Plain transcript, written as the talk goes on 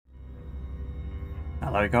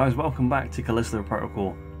Hello guys, welcome back to Callisto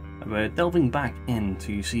Protocol. We're delving back in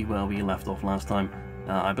to see where we left off last time.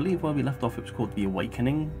 I believe where we left off it was called The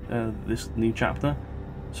Awakening, this new chapter.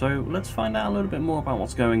 So let's find out a little bit more about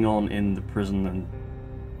what's going on in the prison and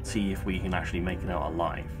see if we can actually make it out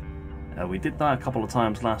alive. We did that a couple of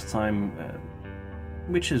times last time,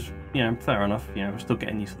 which is, fair enough. We're still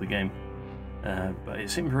getting used to the game. But it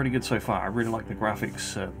seems really good so far. I really like the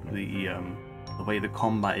graphics, the way the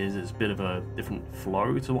combat is a bit of a different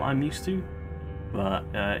flow to what I'm used to, but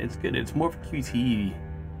it's good. It's more of a QTE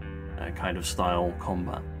kind of style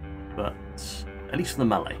combat, but at least for the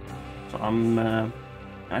melee. So I'm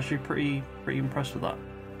actually pretty impressed with that.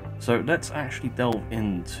 So let's actually delve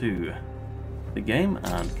into the game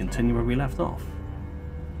and continue where we left off.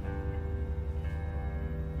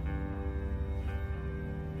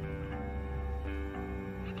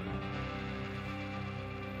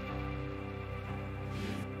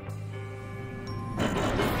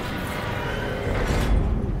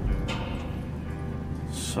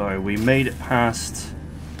 So we made it past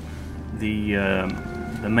the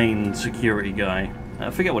main security guy. I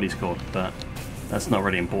forget what he's called, but that's not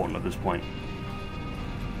really important at this point.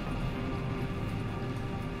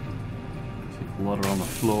 See water on the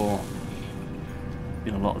floor.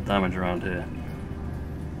 Been a lot of damage around here.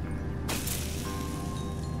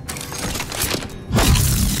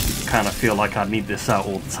 Kind of feel like I need this out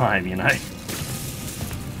all the time, you know?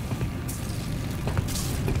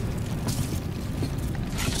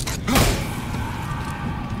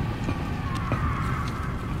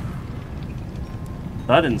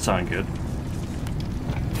 That didn't sound good.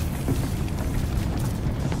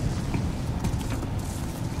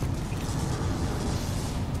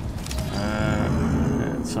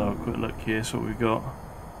 Let's have a quick look here. So what we've got.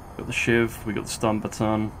 We've got the shiv, we've got the stun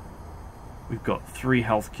baton, we've got 3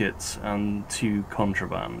 health kits and 2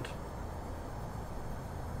 contraband.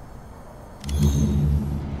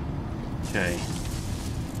 Okay.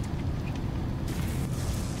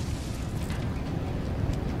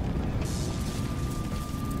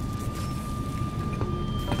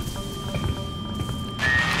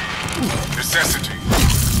 Necessity.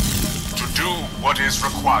 To do what is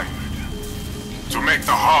required. To make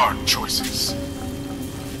the hard choices.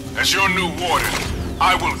 As your new warden,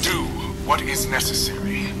 I will do what is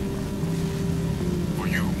necessary. For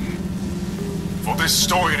you. For this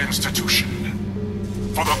storied institution.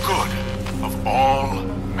 For the good of all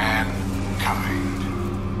mankind.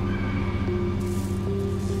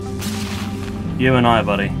 You and I,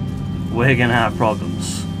 buddy. We're gonna have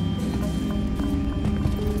problems.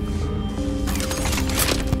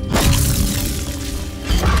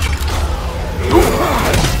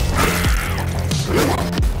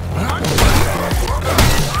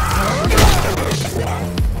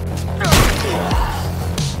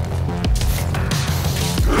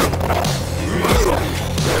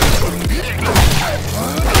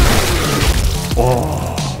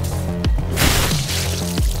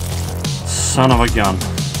 Son of a gun.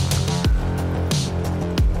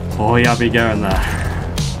 Oh, he had me going there.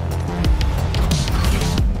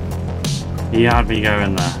 He had me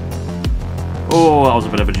going there. Oh, that was a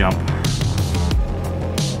bit of a jump.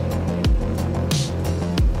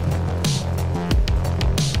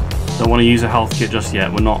 Don't want to use a health kit just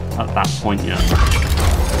yet. We're not at that point yet.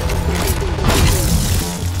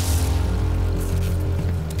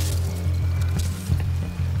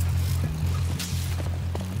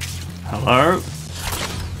 Hello?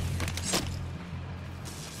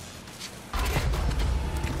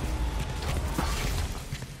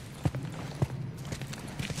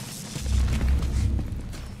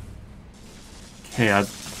 Okay,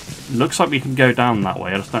 looks like we can go down that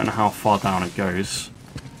way. I just don't know how far down it goes.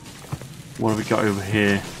 What have we got over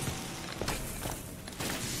here?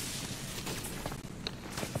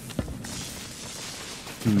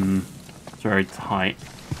 It's very tight.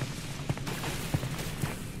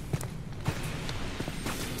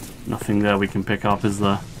 Nothing there we can pick up, is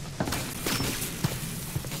there?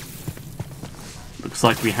 Looks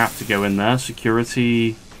like we have to go in there.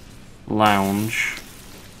 Security lounge.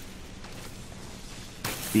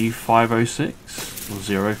 B506 or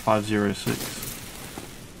 0506.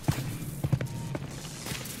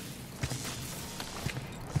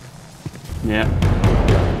 Yeah.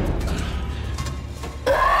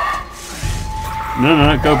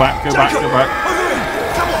 No, go back, go back, go back.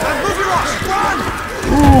 Come on, man, move your ass, run!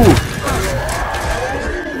 Ooh!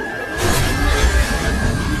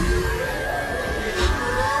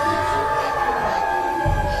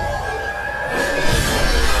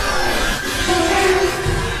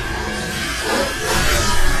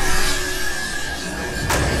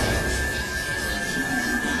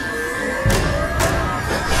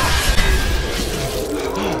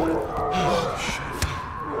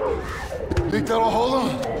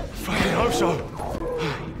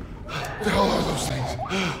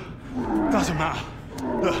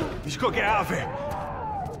 You just gotta get out of here.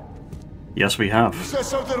 Yes, we have. You said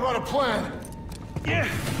something about a plan. Yeah.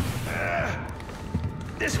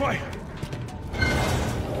 This way.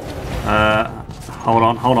 Hold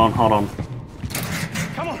on. Come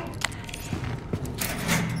on.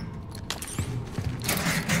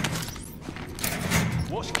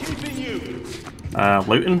 What's keeping you?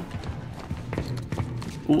 Looting.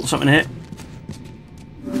 Oh, something hit.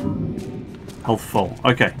 Health full.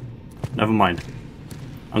 Okay. Never mind.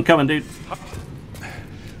 I'm coming, dude.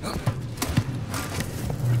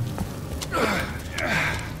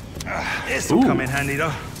 This will come in handy,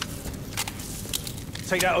 though.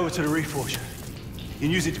 Take that over to the reforger. You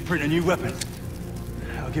can use it to print a new weapon.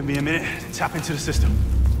 That'll give me a minute to tap into the system.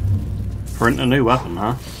 Print a new weapon,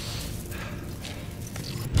 huh?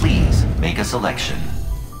 Please make a selection.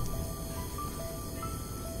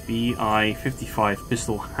 BI-55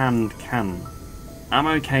 pistol hand cannon.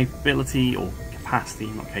 Ammo capability, or capacity,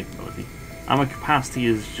 not capability. Ammo capacity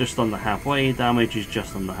is just under halfway, damage is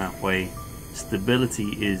just under halfway,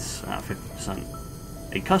 stability is at 50%.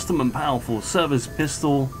 A custom and powerful service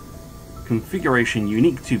pistol configuration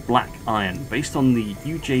unique to Black Iron, based on the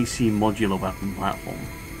UJC modular weapon platform.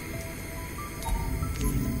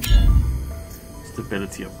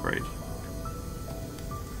 Stability upgrade.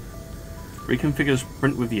 Reconfigures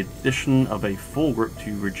print with the addition of a foregrip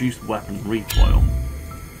to reduce weapon recoil.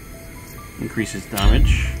 Increases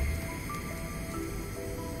damage.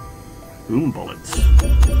 Boom bullets.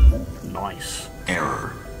 Nice.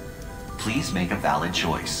 Error. Please make a valid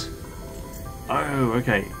choice. Oh,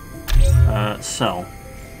 okay. Sell.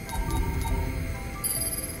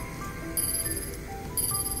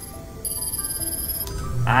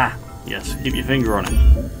 Ah, yes, keep your finger on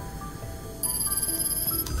it.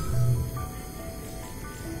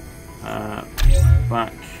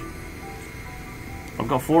 Back. I've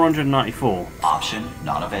got 494. Option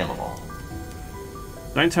not available.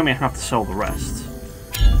 Don't tell me I have to sell the rest.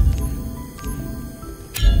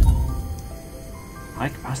 High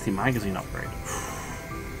capacity magazine upgrade.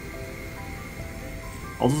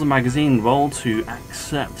 Alters the magazine roll to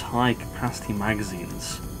accept high capacity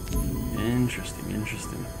magazines. Interesting,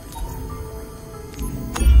 interesting.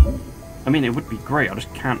 I mean, it would be great, I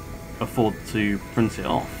just can't afford to print it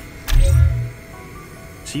off.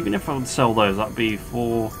 So even if I would sell those, that'd be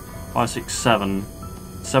 4, 5, 6, 7,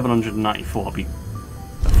 794. I'd be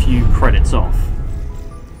a few credits off.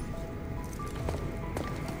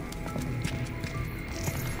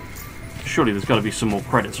 Surely there's got to be some more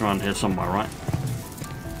credits around here somewhere, right?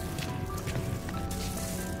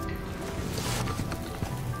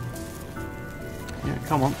 Yeah,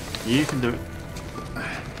 come on. You can do it.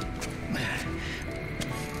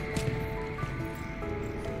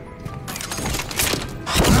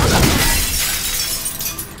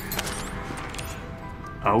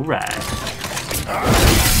 Alright.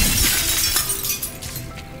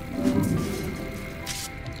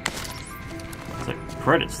 It's like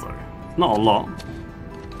credits though. Not a lot.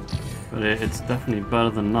 But it's definitely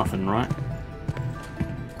better than nothing, right?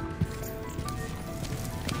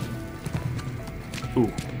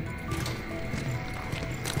 Ooh.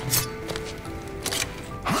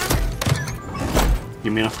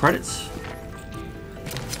 Give me enough credits.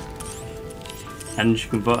 Energy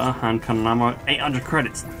converter, hand cannon ammo, 800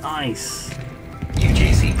 credits. Nice.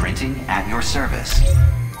 UJC printing at your service.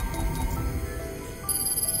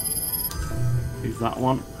 Use that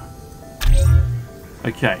one.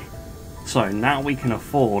 Okay. So now we can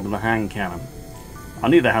afford the hand cannon. I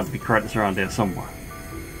knew there had to be credits around here somewhere.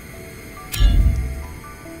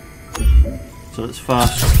 So let's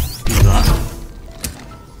first do that.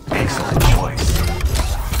 Excellent choice.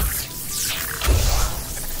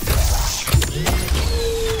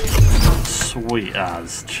 Sweet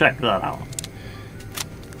as. Check that out.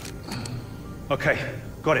 Okay,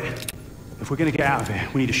 got it. If we're gonna get out of here,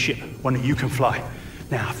 we need a ship, one that you can fly.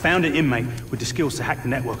 Now, I found an inmate with the skills to hack the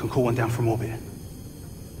network and call one down from orbit.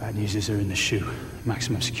 Bad news is they're in the shoe.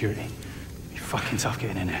 Maximum security. Be fucking tough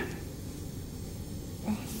getting in there.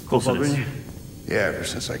 Of course it is. Yeah, ever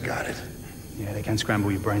since I got it. Yeah, they can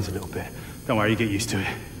scramble your brains a little bit. Don't worry, you get used to it.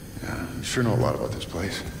 Yeah, you sure know a lot about this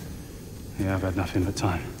place. Yeah, I've had nothing but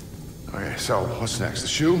time. Okay, so what's next? The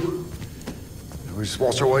shoe? Can we just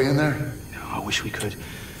waltz our way in there? No, I wish we could.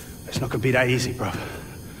 It's not gonna be that easy, bruv.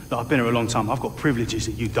 Look, I've been here a long time. I've got privileges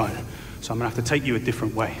that you don't. So I'm gonna have to take you a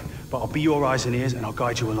different way. But I'll be your eyes and ears and I'll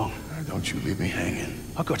guide you along. Don't you leave me hanging.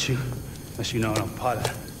 I got you. Unless you know I'm a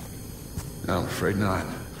pilot. No, I'm afraid not.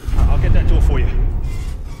 I'll get that door for you.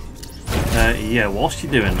 Yeah, whilst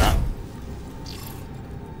you're doing that.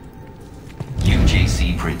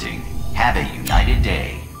 UJC printing. Have a united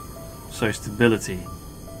day. So stability.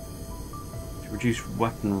 reduce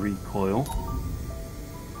weapon recoil,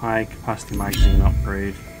 high capacity magazine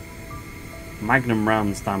upgrade, magnum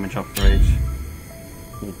rounds damage upgrade,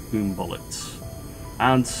 or boom bullets.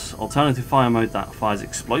 Adds alternative fire mode that fires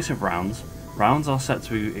explosive rounds. Rounds are set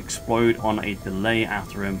to explode on a delay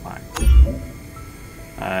after impact.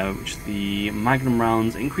 Which the magnum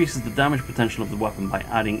rounds increases the damage potential of the weapon by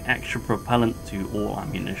adding extra propellant to all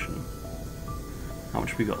ammunition. How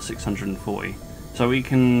much we got? 640. So we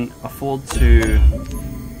can afford to...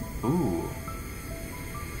 Ooh.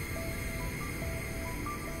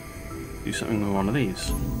 Do something with one of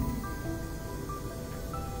these.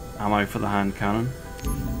 Ammo for the hand cannon.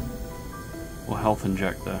 Or health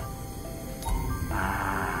injector.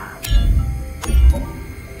 Ah.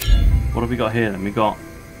 What have we got here then? We got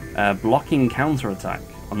blocking counterattack.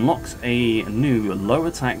 Unlocks a new low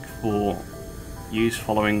attack for use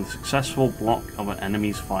following the successful block of an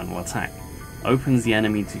enemy's final attack. Opens the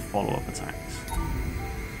enemy to follow-up attacks.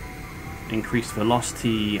 Increased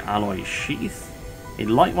velocity alloy sheath. A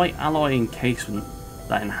lightweight alloy encasement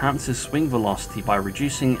that enhances swing velocity by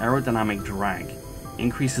reducing aerodynamic drag.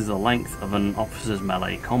 Increases the length of an officer's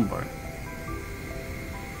melee combo.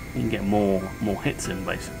 You can get more hits in,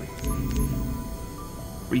 basically.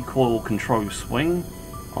 Recoil control swing.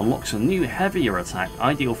 Unlocks a new heavier attack,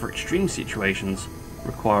 ideal for extreme situations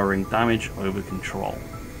requiring damage over control.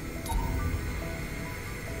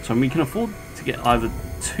 So we can afford to get either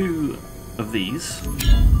 2 of these.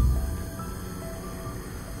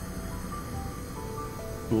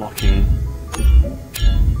 Blocking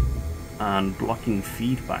and blocking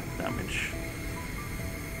feedback damage.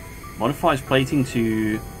 Modifies plating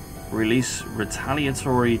to release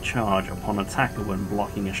retaliatory charge upon attacker when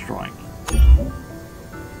blocking a strike.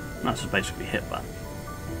 And that's just basically hit back.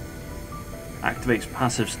 Activates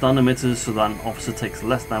passive stun emitters so that an officer takes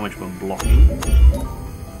less damage when blocking.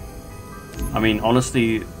 I mean,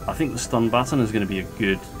 honestly, I think the stun baton is going to be a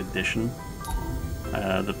good addition.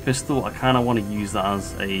 The pistol, I kind of want to use that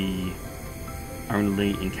as a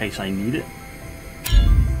only in case I need it.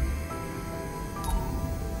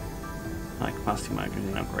 High capacity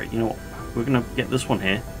magazine upgrade. You know what? We're going to get this one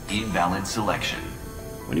here. Invalid selection.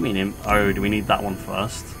 What do you mean? Oh, do we need that one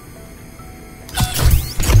first?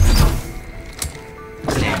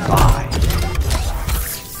 Stand by.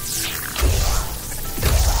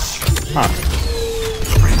 Huh.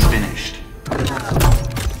 Ring finished.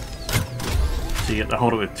 So you get to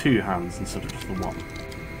hold it with 2 hands instead of just the one.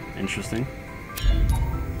 Interesting.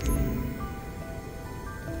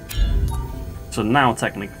 So now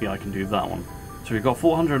technically I can do that one. So we've got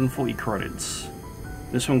 440 credits.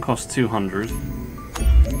 This one costs 200.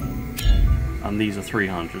 And these are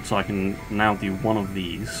 300. So I can now do one of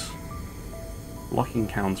these. Blocking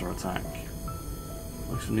counter-attack.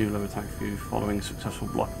 Looks a new low attack for you. Following successful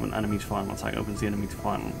block of an enemy's final attack opens the enemy to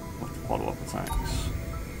follow-up attacks.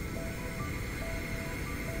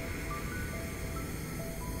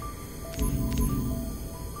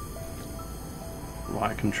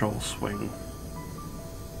 Right control swing.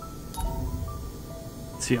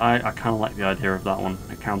 See, I kind of like the idea of that one,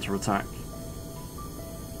 a counter-attack.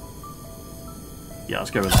 Yeah,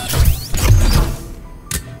 let's go with that.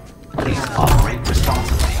 Please operate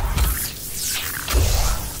responsibly.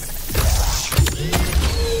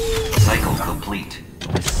 Cycle complete.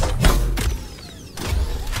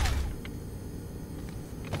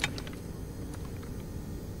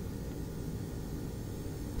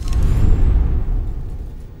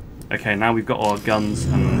 Okay, now we've got our guns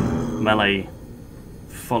and melee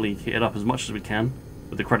fully kitted up as much as we can,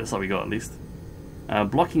 with the credits that we got at least.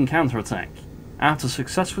 Blocking counterattack. After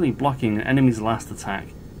successfully blocking an enemy's last attack,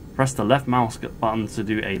 press the left mouse button to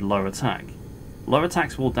do a low attack. Low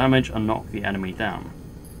attacks will damage and knock the enemy down.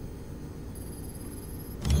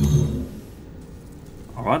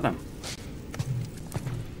 Alright then.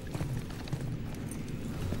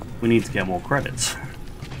 We need to get more credits.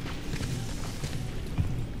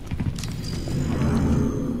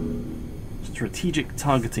 Strategic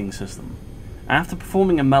targeting system. After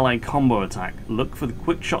performing a melee combo attack, look for the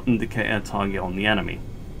quick shot indicator target on the enemy.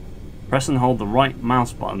 Press and hold the right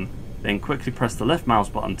mouse button, then quickly press the left mouse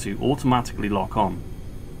button to automatically lock on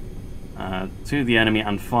to the enemy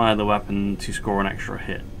and fire the weapon to score an extra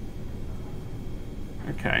hit.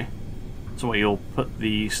 Okay. So you'll put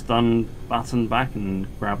the stun baton back and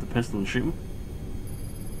grab the pistol and shoot him?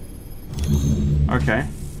 Okay.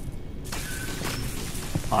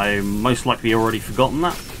 I most likely already forgotten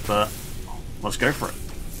that, but let's go for it.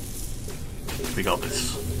 We got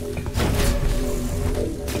this.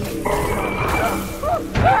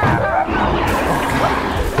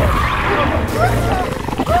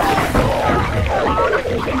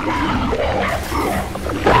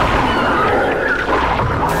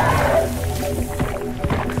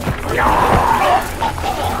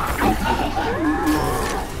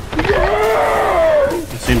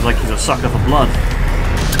 sucker for blood.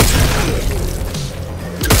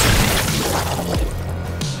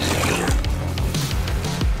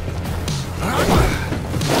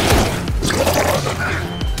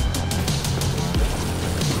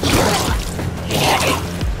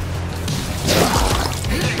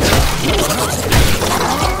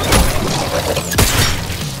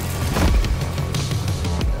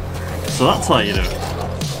 So that's how you do it.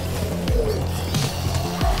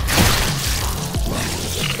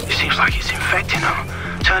 It seems like it's infecting them,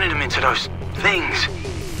 turning them into those things.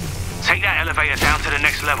 Take that elevator down to the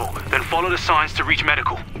next level, then follow the signs to reach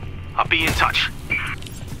medical. I'll be in touch.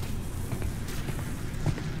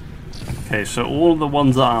 Okay, so all of the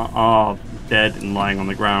ones that are dead and lying on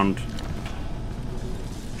the ground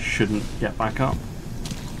shouldn't get back up.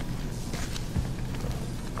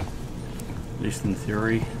 At least in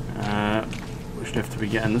theory. Which lift do we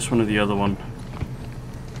get in, this one or the other one?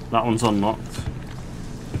 That one's unlocked.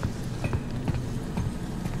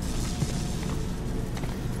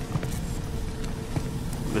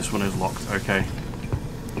 This one is locked, okay.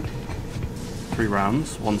 3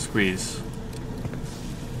 rounds, 1 squeeze.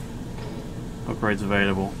 Upgrades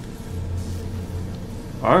available.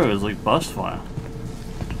 Oh, it's like burst fire.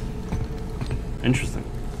 Interesting.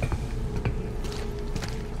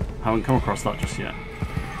 Haven't come across that just yet.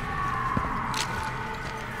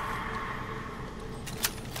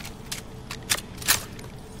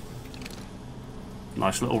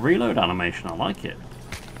 Nice little reload animation, I like it.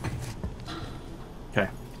 Okay,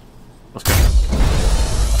 let's go.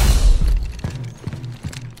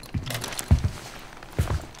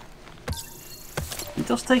 He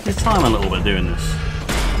does take his time a little bit doing this.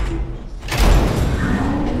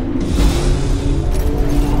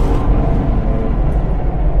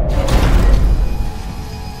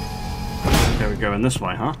 Okay, we're going this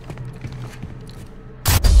way, huh?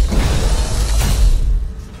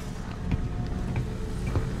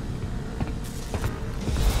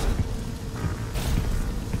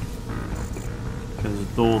 There's a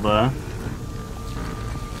door there.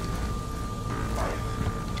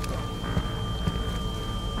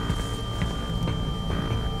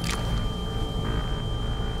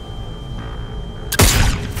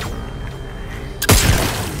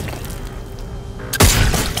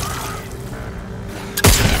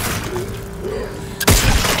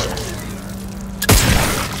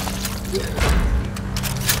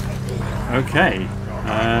 Okay,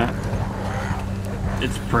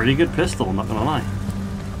 it's a pretty good pistol, I'm not gonna lie.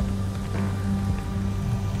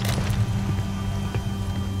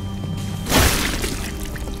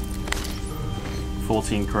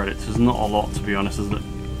 $14 credits is not a lot, to be honest, is it?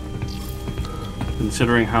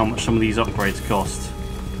 Considering how much some of these upgrades cost.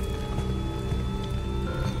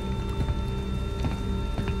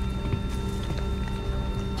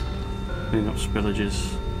 Clean up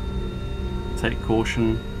spillages. Take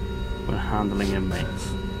caution when handling inmates.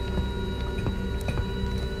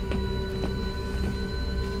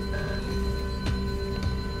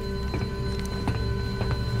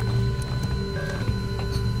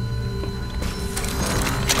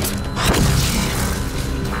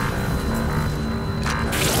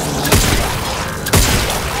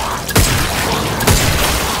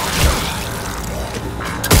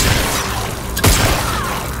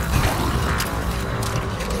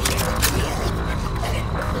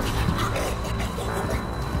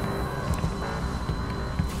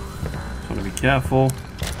 Careful.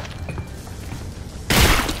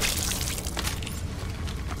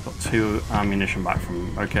 Got 2 ammunition back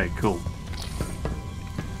from. Okay, cool.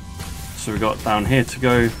 So we got down here to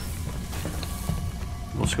go.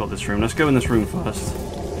 Also got this room. Let's go in this room first.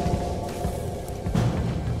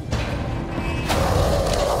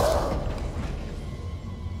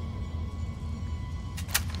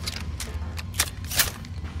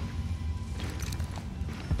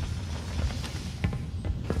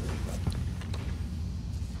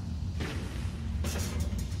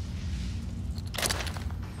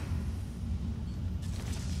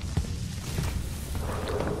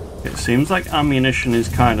 It seems like ammunition is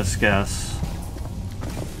kind of scarce.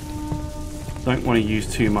 Don't want to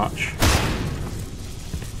use too much.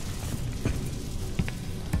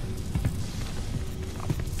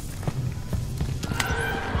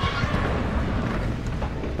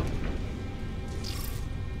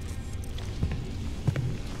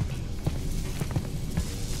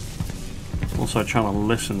 Also trying to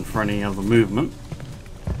listen for any other movement.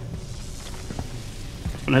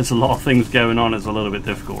 When there's a lot of things going on, it's a little bit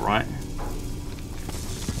difficult, right?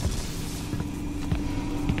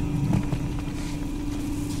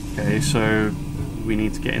 Okay, so we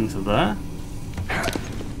need to get into there.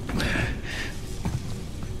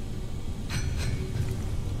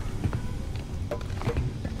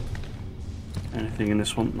 Anything in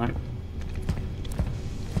this one? No. Let's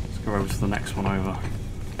go over to the next one over.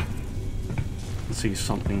 Let's see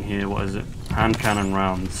something here. What is it? Hand cannon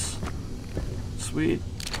rounds. Sweet.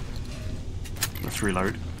 Let's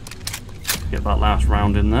reload. Get that last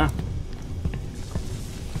round in there.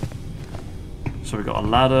 So we've got a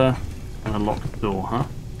ladder and a locked door, huh?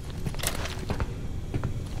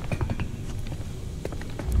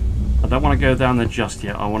 I don't want to go down there just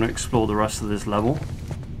yet. I want to explore the rest of this level.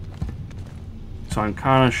 So I'm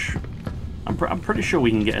kind of... I'm pretty sure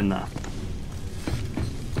we can get in there.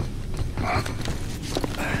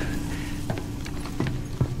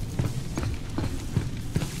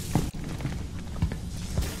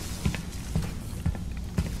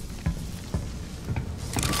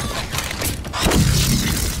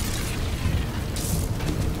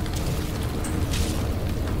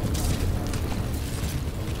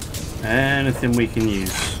 Anything we can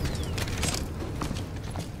use.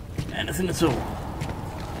 Anything at all.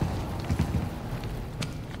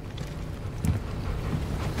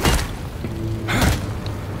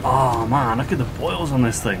 Oh man, look at the boils on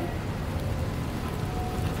this thing.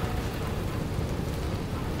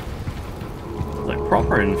 It's like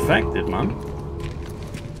proper infected, man.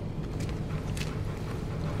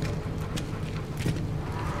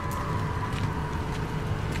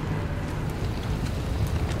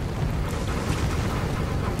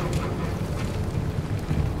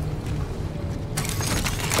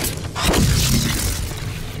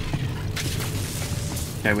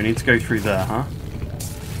 Okay, we need to go through there, huh?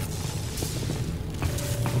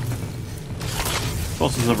 Of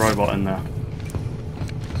course there's a robot in there.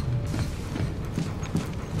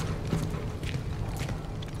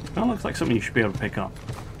 That looks like something you should be able to pick up.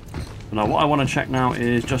 But now what I want to check now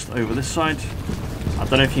is just over this side. I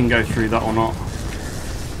don't know if you can go through that or not.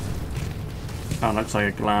 That looks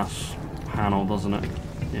like a glass panel, doesn't it?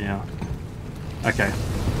 Yeah. Okay.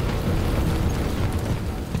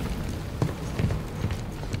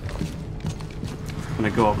 I'm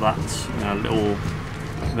gonna go up that little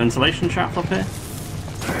ventilation shaft up here.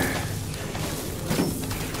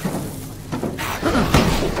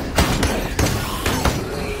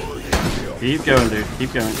 Keep going, dude.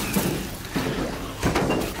 Keep going.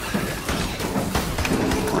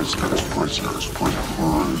 Prisoners.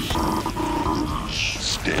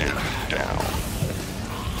 Stand down.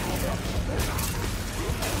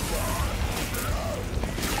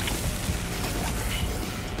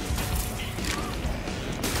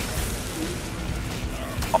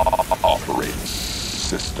 Operating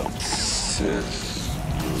system.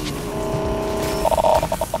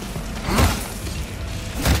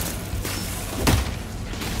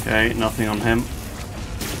 Okay, nothing on him.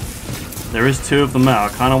 There is two of them there. I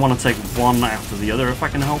kind of want to take one after the other if I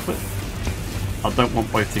can help it. I don't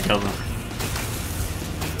want both together.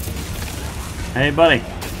 Hey, buddy.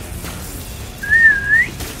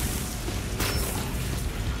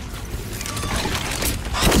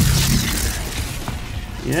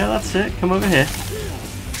 Yeah, that's it. Come over here.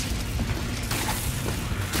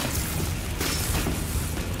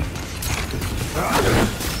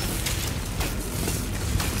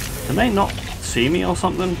 Can they not see me or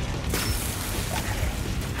something?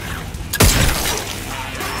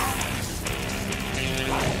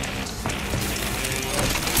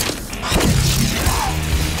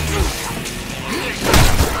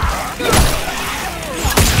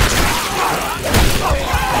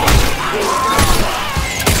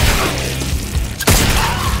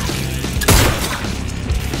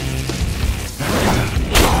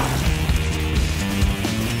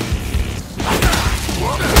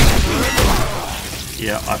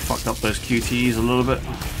 Yeah, I fucked up those QTEs a little bit.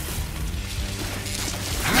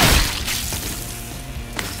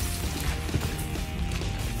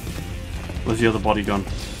 Where's the other body gone?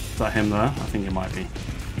 Is that him there? I think it might be.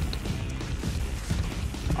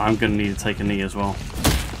 I'm gonna need to take a knee as well.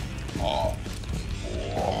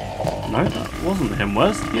 No, that wasn't him.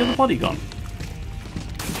 Where's the other body gone?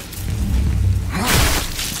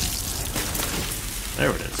 There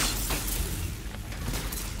it is.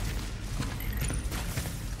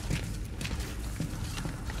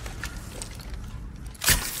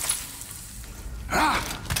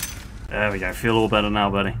 There we go. Feel all better now,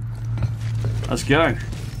 buddy. Let's go.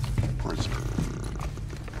 Prisoner.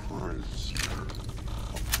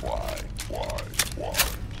 Why?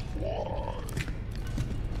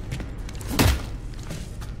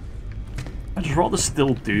 I'd just rather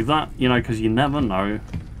still do that, you know, because you never know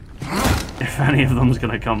if any of them's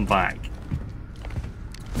going to come back.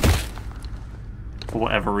 For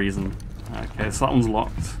whatever reason. Okay, so that one's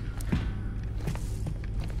locked.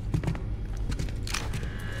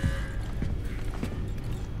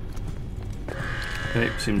 Okay,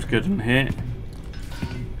 seems good in here.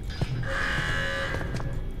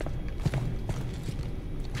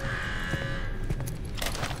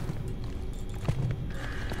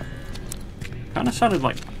 Kind of sounded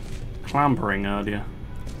like clambering earlier.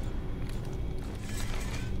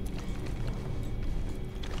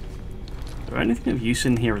 Is there anything of use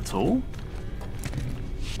in here at all?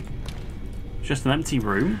 Just an empty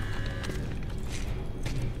room?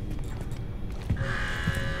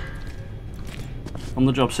 On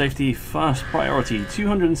the job safety, first priority,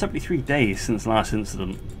 273 days since last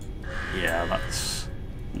incident. Yeah, that's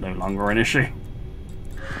no longer an issue.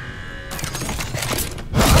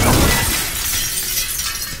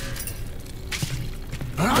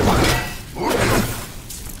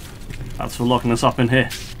 That's for locking us up in here.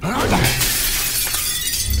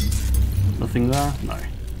 Nothing there? No.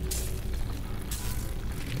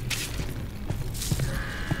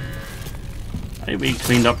 Hey, we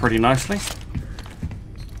cleaned up pretty nicely.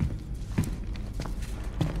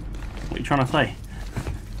 What are you trying to say?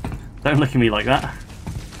 Don't look at me like that.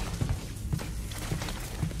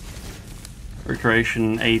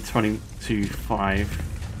 Recreation A22.5.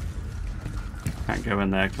 Can't go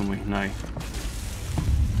in there, can we? No.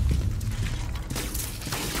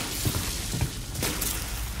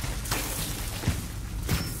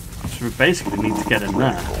 So we basically need to get in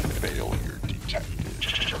there.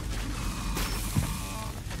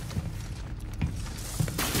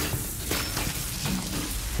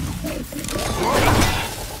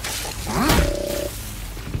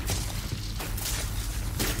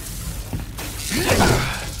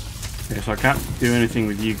 Okay, so I can't do anything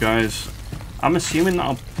with you guys. I'm assuming that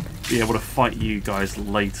I'll be able to fight you guys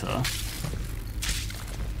later.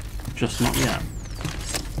 Just not yet.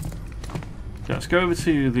 Okay, let's go over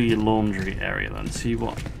to the laundry area then, see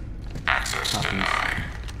what happens.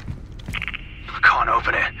 I can't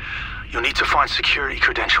open it. You'll need to find security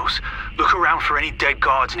credentials. Look around for any dead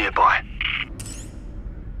guards nearby.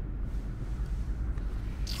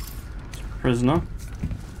 Prisoner.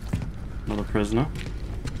 Another prisoner.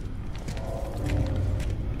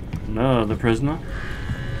 Another prisoner.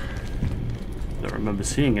 Don't remember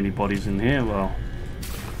seeing any bodies in here. Well,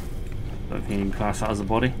 don't think you can class that as a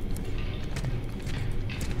body.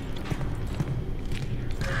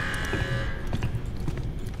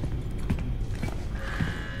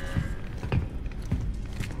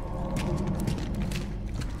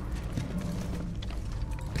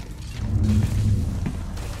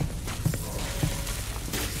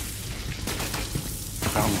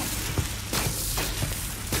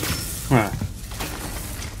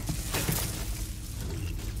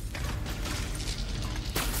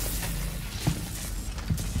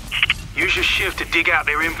 Use your shift to dig out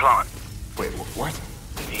their implant. Wait, what?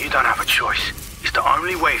 You don't have a choice. It's the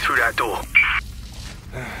only way through that door.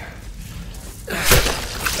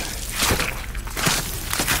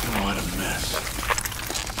 What a mess.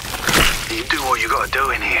 You do what you gotta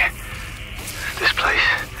do in here. This place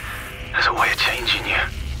has a way of changing you.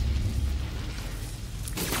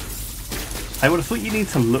 I would have thought you need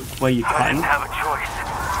to look where you're I cutting. didn't have a choice.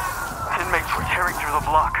 Inmates were tearing through the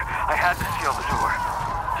block. I had to seal the door.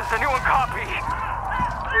 Does anyone copy?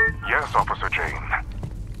 Yes, Officer Jane.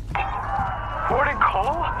 Warden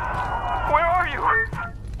Cole? Where are you?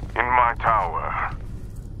 In my tower.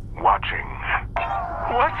 Watching.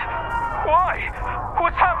 What? Why?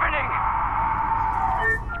 What's happening?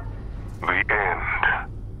 The end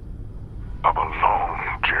of a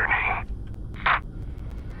long journey.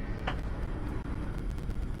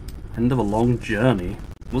 End of a long journey.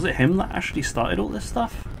 Was it him that actually started all this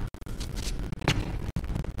stuff?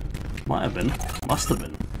 Might have been. Must have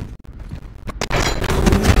been.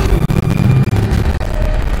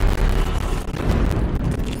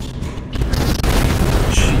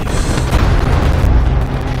 Jeez.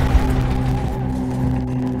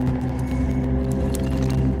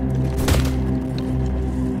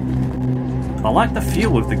 I like the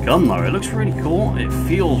feel of the gun though. It looks really cool. It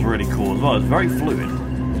feels really cool as well. It's very fluid.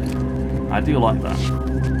 I do like that.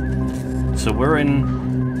 So we're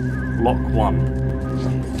in Lock 1.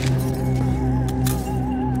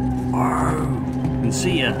 Oh, can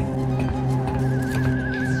see ya.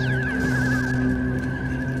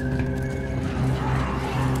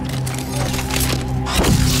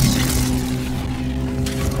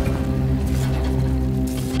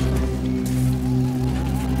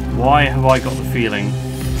 Why have I got the feeling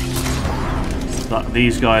that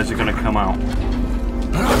these guys are going to come out?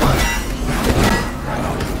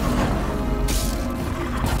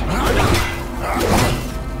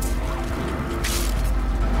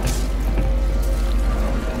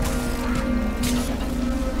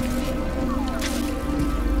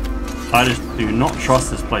 Do not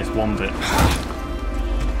trust this place one bit.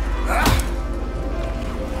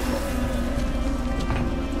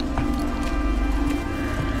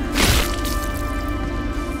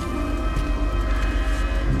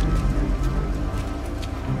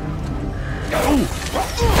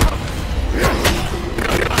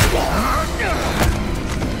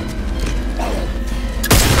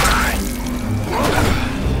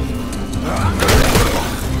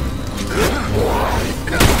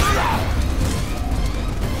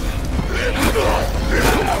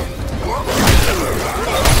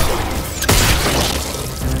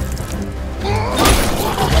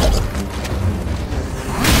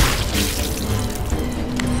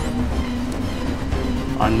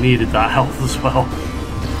 Needed that health as well.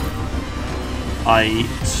 I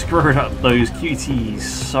screwed up those QTs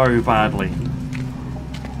so badly.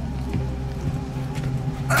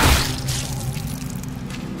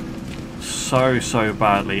 So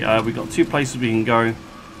badly. We got two places we can go.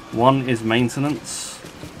 One is maintenance.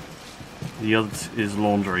 The other is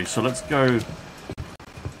laundry. So let's go.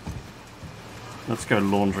 Let's go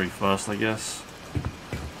laundry first, I guess.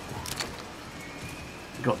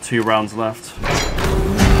 Got 2 rounds left.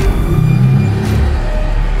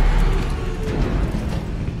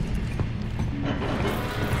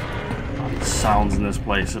 Sounds in this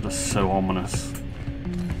place that are so ominous.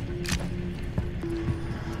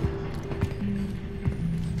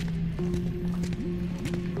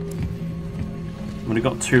 We've only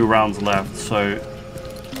got 2 rounds left, so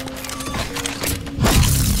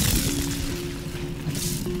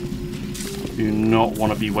do not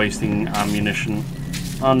want to be wasting ammunition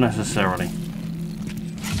unnecessarily.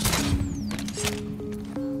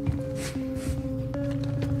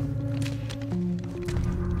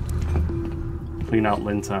 Clean out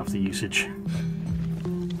lint after usage.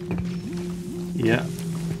 Yeah.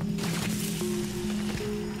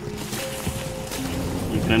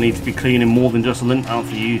 You're gonna need to be cleaning more than just lint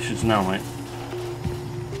after usage now, mate.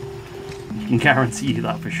 I can guarantee you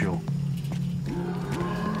that for sure.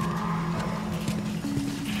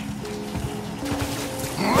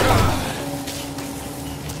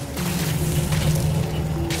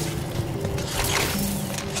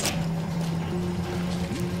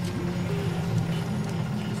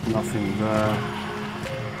 Nothing there.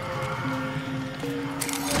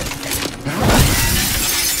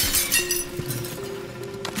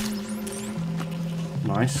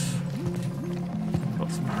 Nice.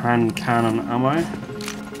 Got some hand cannon ammo.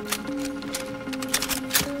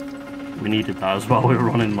 We needed that as well, we were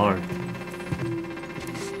running low.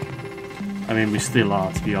 I mean, we still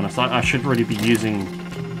are, to be honest. I should really be using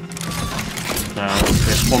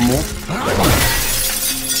this one more.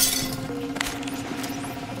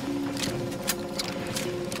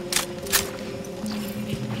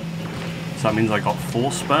 So that means I got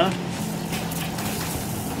 4 spare.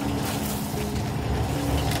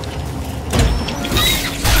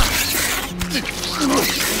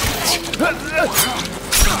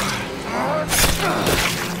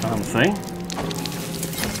 Damn thing.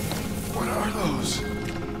 What are those?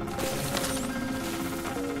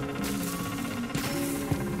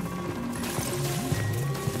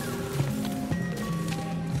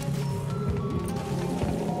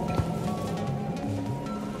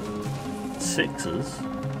 Sixes?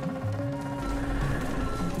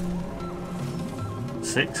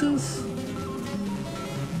 Sixes?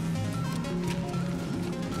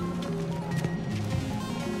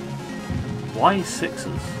 Why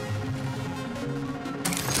 6s?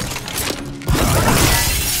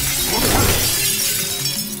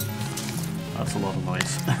 That's a lot of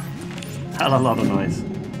noise. Hell, a lot of noise.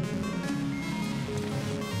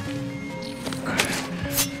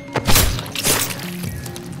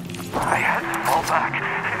 I had to fall back.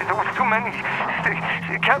 There was too many.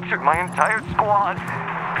 They captured my entire squad.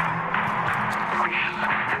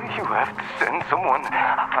 Please, you have to send someone.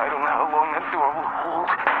 I don't know how long that door will hold.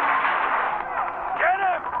 Get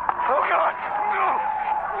him! Oh God! No!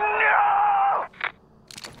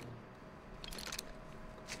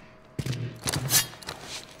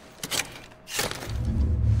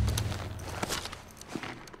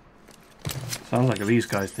 Sounds like these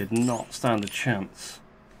guys did not stand a chance.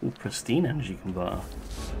 Ooh, pristine energy converter.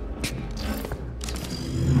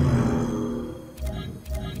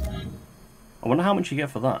 I wonder how much you get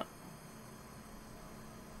for that.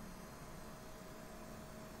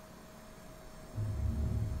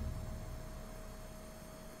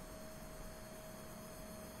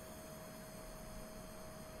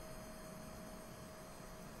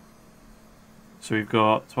 So we've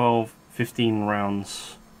got 12, 15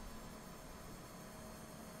 rounds.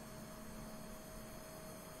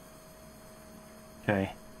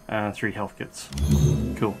 Okay, And 3 health kits.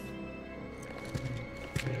 Cool.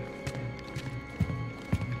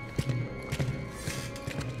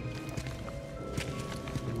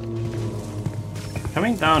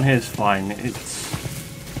 Coming down here is fine. It's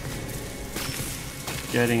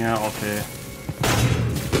getting out of here.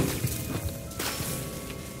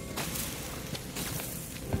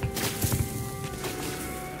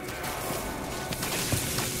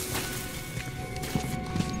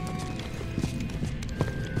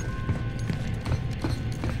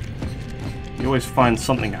 You always find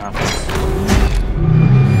something happens.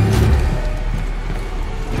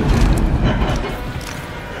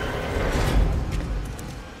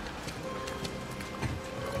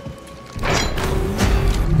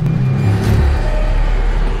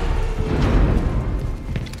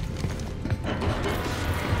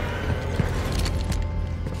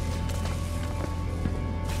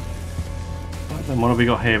 Then what have we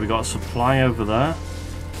got here? We got a supply over there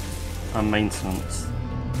and maintenance.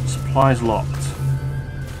 Supply's locked.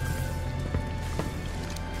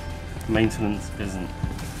 Maintenance isn't.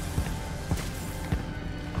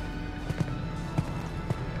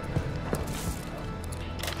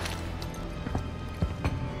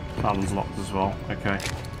 That one's locked as well. Okay.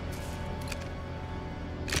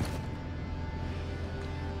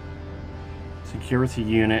 Security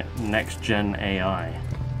unit, next gen AI.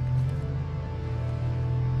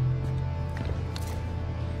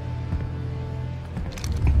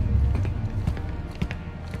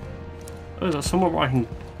 Oh, is that somewhere where I can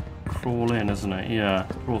crawl in, isn't it? Yeah,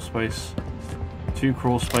 crawl space. 2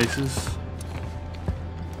 crawl spaces.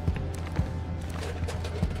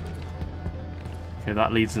 Okay,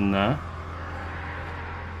 that leads in there.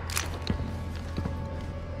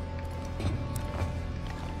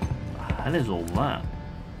 What the hell is all that?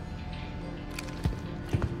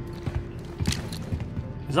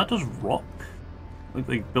 Is that just rock? Like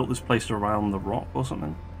they built this place around the rock or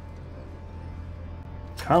something?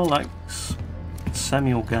 Kind of like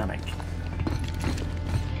semi-organic.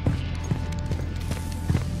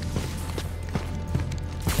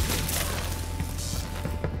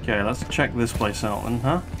 Okay, let's check this place out then,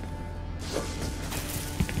 huh?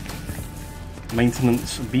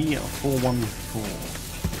 Maintenance B414.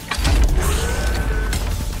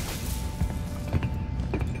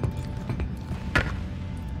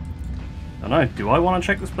 I don't know, do I want to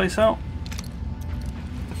check this place out?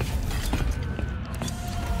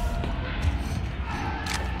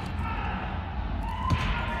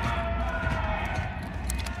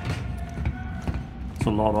 It's a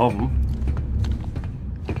lot of them.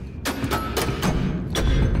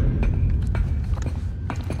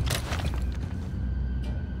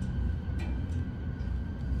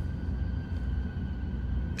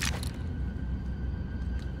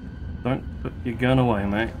 Don't put your gun away,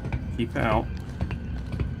 mate. Keep it out.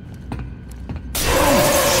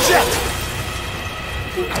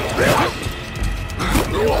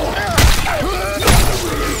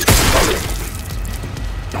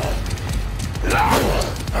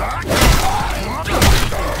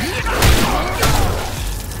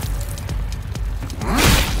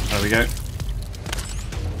 There we go.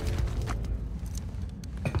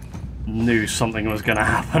 Knew something was gonna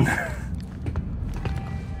happen.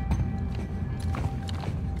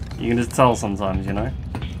 You can just tell sometimes, you know?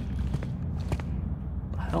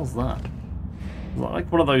 What the hell's that? Is that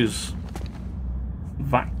like one of those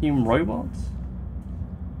vacuum robots?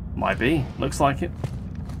 Might be. Looks like it.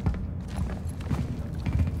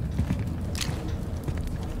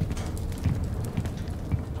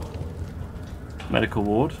 Medical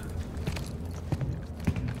ward.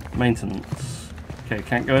 Maintenance. Okay,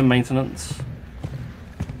 can't go in maintenance.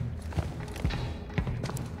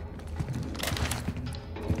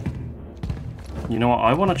 You know what,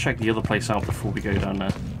 I want to check the other place out before we go down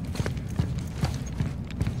there.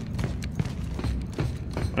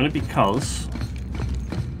 Only because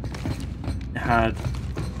it had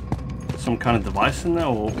some kind of device in there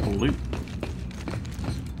or loot.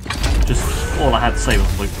 Just all I had to say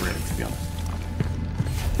was loot, really, to be honest.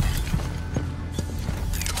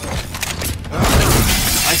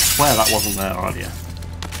 I swear that wasn't there earlier.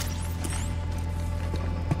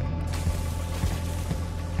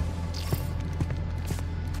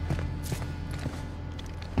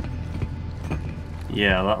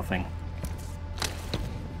 Yeah, that thing.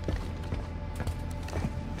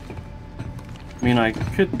 I mean, I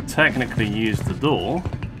could technically use the door.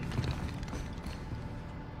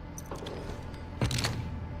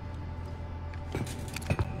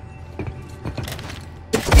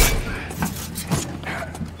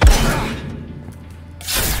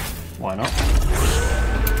 Why not?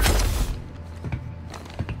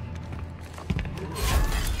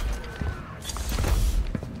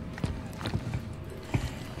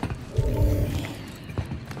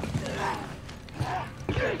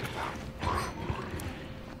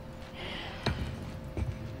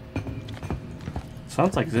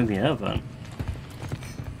 Sounds like it's in the air vent.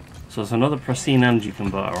 So it's another pristine energy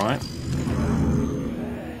converter, right?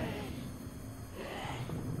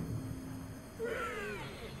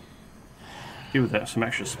 Do with that some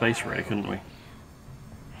extra space, really, couldn't we?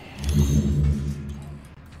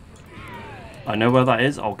 I know where that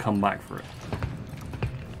is. I'll come back for it.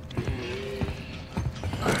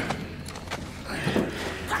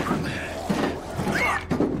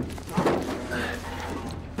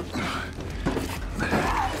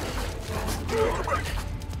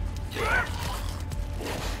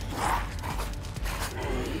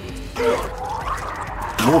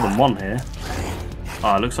 More than one here.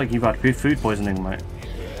 Ah, looks like you've had food poisoning, mate.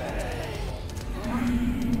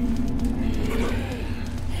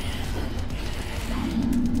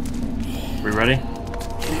 We ready?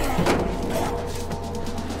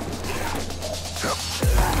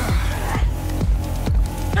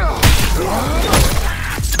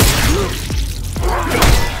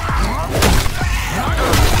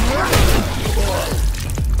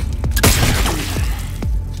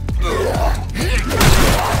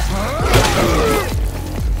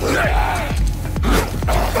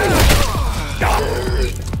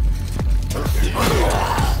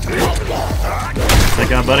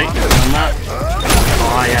 Take out, buddy. And that.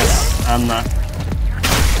 Ah, yes. And that.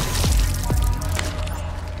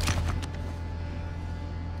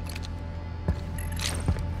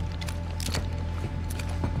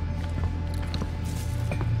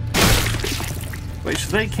 Wait,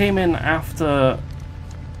 so they came in after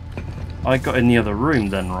I got in the other room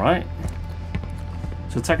then, right?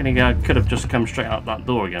 So technically I could have just come straight out that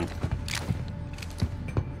door again.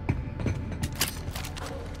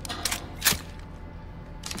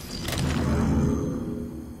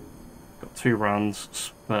 Got 2 rounds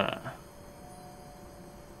spare.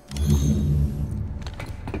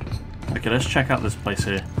 Okay, let's check out this place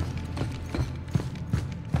here.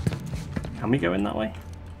 Can we go in that way?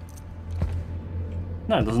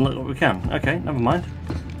 No, it doesn't look like we can. Okay, never mind.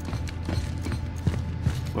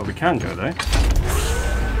 Well, we can go though.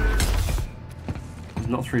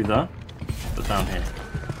 Not through there, but down here.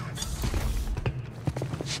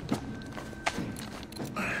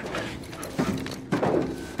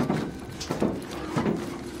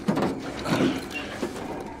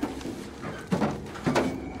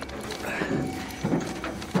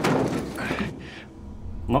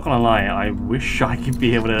 I'm not gonna lie, I wish I could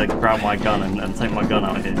be able to grab my gun and take my gun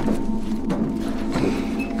out here.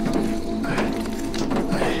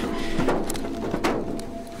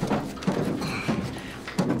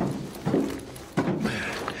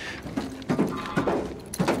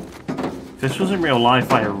 If this was in real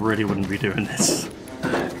life, I really wouldn't be doing this.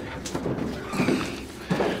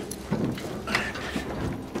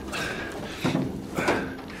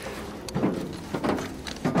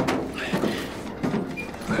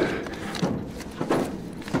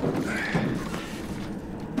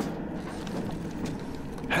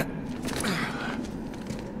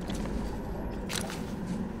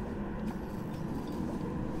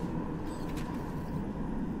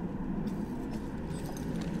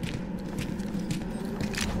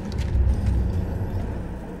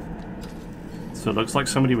 So it looks like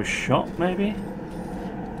somebody was shot, maybe?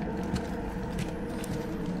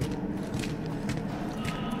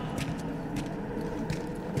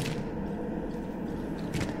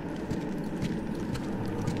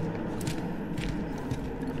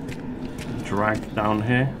 Dragged down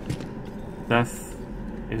here. Death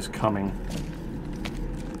is coming.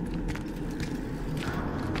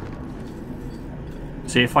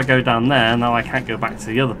 See, if I go down there, now I can't go back to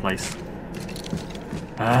the other place.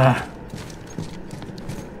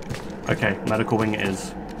 Okay, medical wing it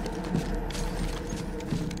is.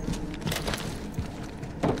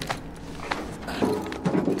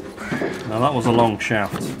 Now that was a long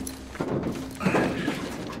shaft.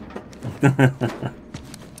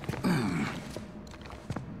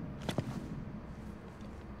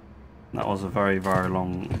 That was a very, very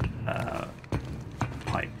long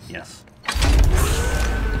pipe, yes.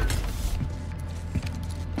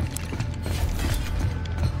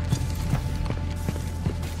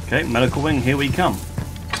 Okay, medical wing, here we come.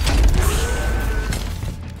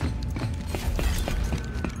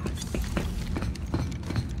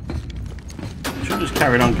 Should have just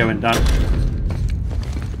carried on going down.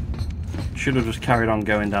 Should have just carried on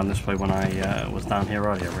going down this way when I was down here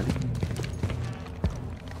earlier, really.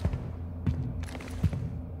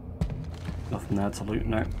 Nothing there to loot,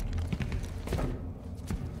 no.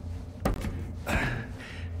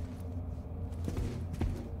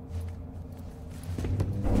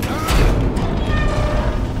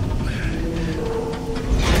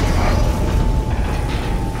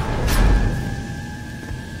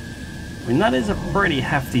 that is a pretty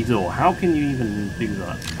hefty door. How can you even do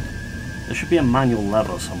that? There should be a manual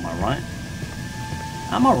lever somewhere, right?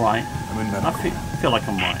 Am I right? I'm in medical. I feel like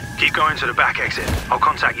I'm right. Keep going to the back exit. I'll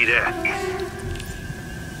contact you there.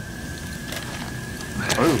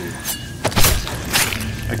 Oh.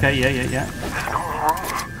 Okay, yeah. There's no more room.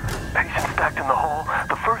 Patients stacked in the hall.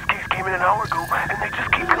 The first case came in an hour ago, and they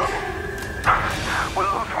just keep coming.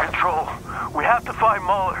 We're losing control. We have to find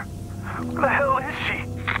Mahler. Where the hell is she?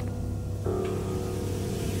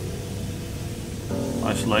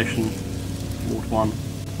 Isolation. Ward 1.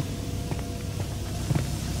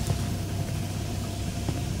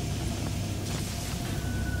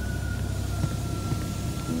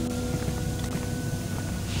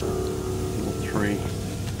 Ward 3.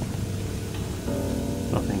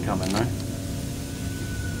 Nothing coming, no?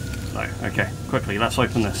 No, okay. Quickly, let's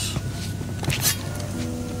open this.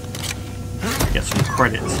 Get some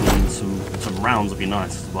credits and some rounds would be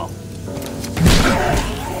nice as well.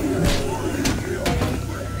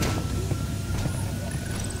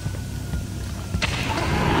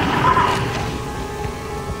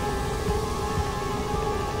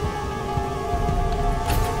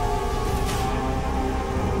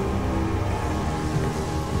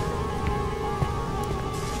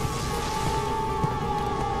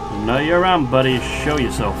 Know you're around, buddy. Show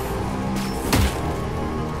yourself.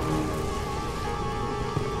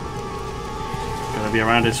 Gotta be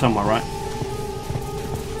around here somewhere, right?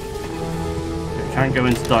 Okay, can't go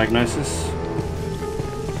into diagnosis. I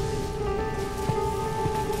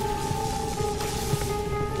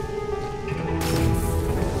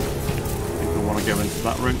think I want to go into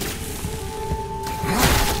that room.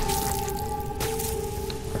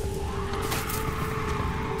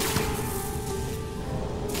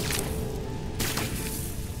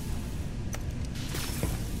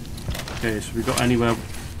 Okay, so we got anywhere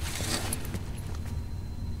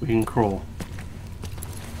we can crawl.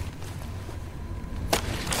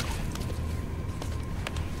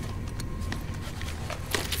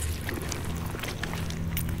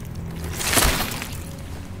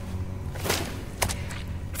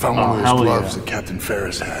 Found one of hell those gloves yeah. that Captain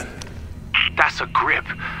Ferris had. That's a grip.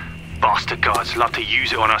 Bastard guards love to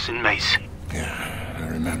use it on us inmates. Yeah, I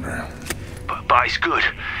remember. But it's good.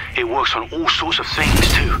 It works on all sorts of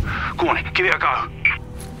things too. Go on, give it a go.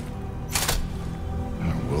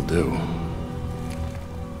 Will do.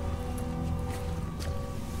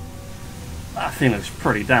 That thing looks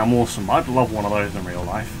pretty damn awesome. I'd love one of those in real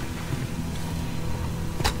life.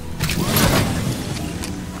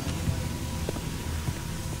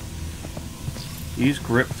 Use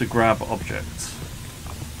grip to grab objects.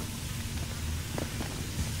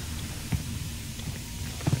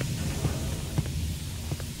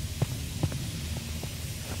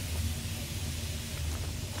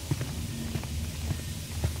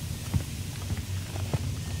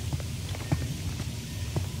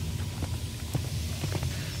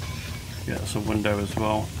 Yeah, there's a window as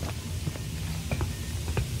well.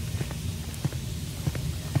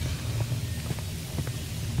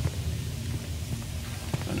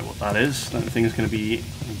 Don't know what that is. Don't think it's going to be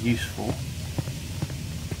useful.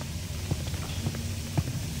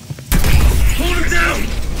 Hold him down!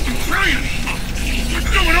 I'm trying! What's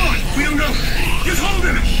going on? We don't know. Just hold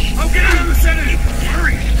him! I'll get out of the sedative!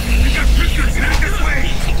 Hurry! We've got prisoners headed this way!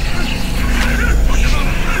 Knock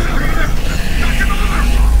him over! Knock him over!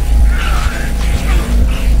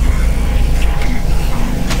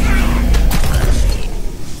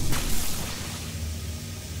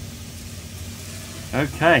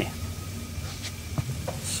 Okay.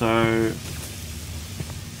 So,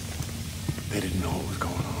 They didn't know what was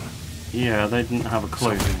going on. yeah, they didn't have a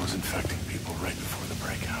clue. Something was infecting people right before the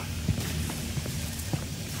breakout.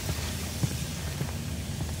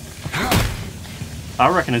 I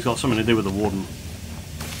reckon it's got something to do with the warden.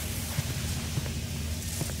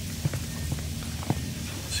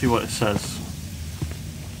 Let's see what it says.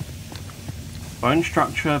 Bone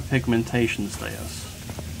structure, pigmentation status.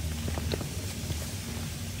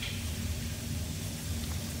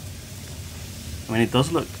 I mean, it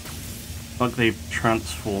does look like they've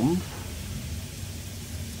transformed.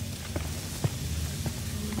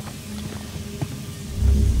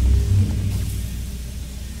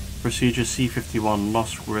 Procedure C51,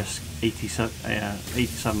 loss risk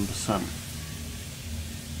 87%.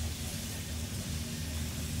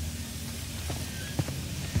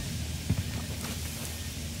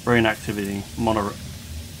 Brain activity, moderate.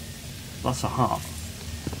 That's a heart.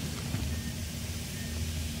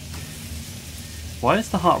 Why is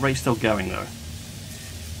the heart rate still going though?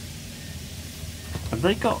 Have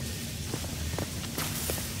they got...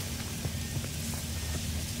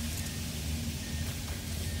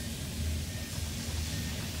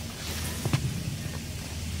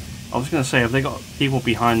 I was going to say, have they got people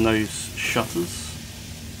behind those shutters?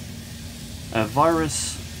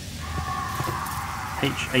 Virus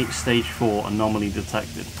H8 stage 4 anomaly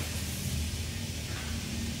detected.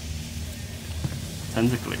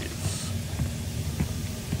 Tentacles.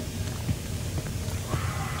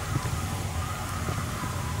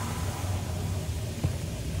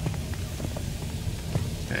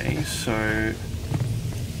 Okay, so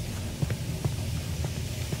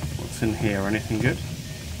what's in here? Anything good?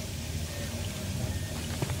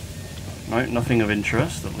 No, nothing of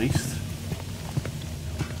interest, at least.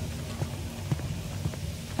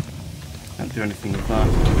 Can't do anything with that.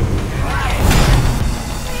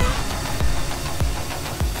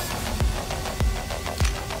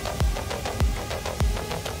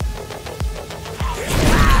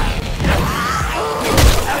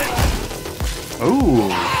 Ooh.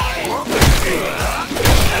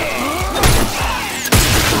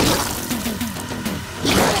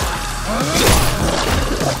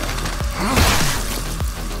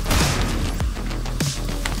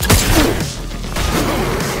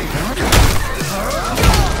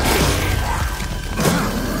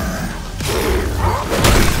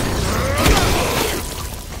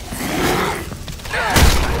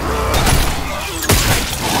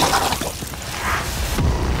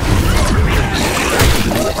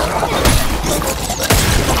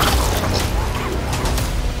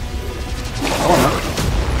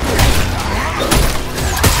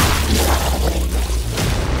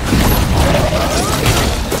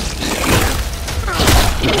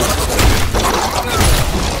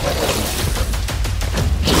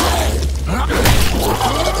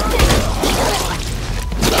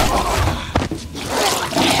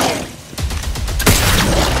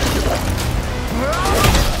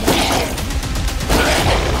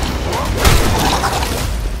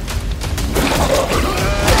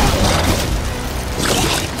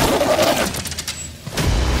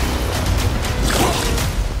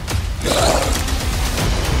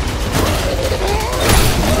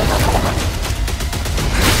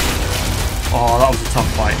 Oh, that was a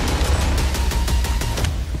tough fight.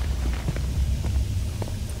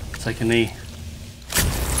 Take a knee.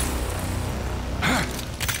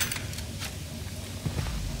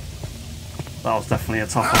 That was definitely a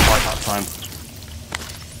tougher fight that time.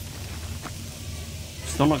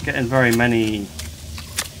 Still not getting very many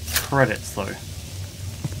credits though.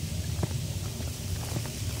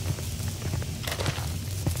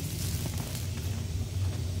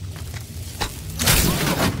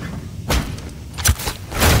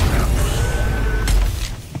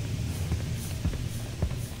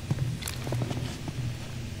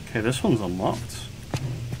 Okay, this one's unlocked.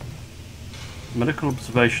 Medical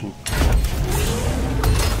observation.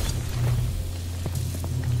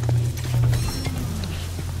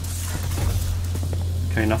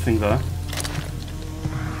 Okay, nothing there.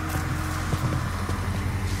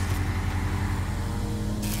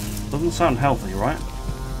 Doesn't sound healthy, right?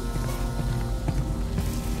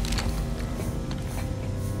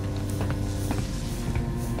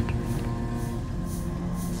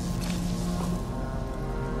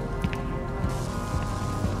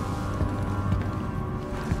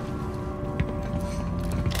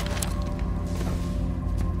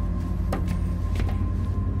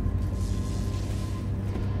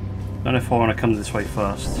 I don't know if I want to come this way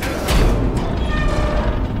first.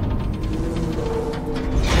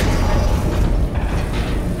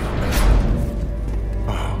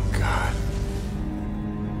 Oh, God.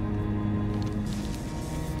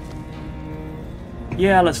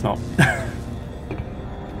 Yeah, let's not.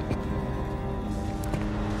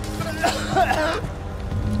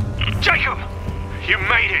 Jacob! You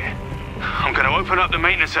made it! I'm gonna open up the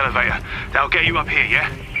maintenance elevator. That'll get you up here, yeah?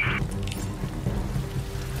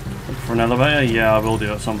 For an elevator? Yeah, I will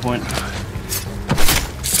do at some point. Please.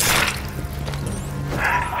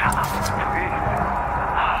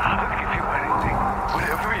 I'll give you anything.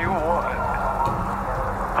 Whatever you want.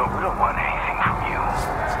 But we don't want anything from you.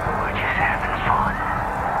 We're just having fun.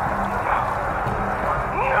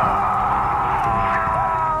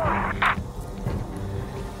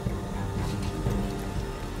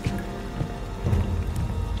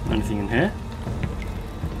 Anything in here?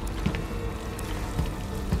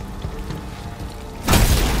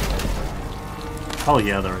 Oh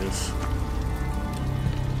yeah, there is.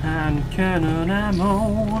 And cannon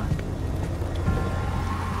ammo.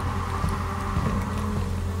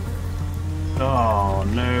 Oh,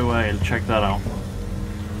 no way. Check that out.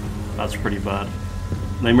 That's pretty bad.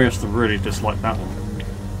 They must have really disliked that one.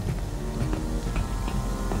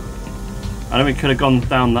 I know we could have gone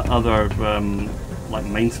down that other, like,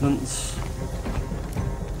 maintenance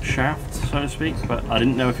shaft, so to speak, but I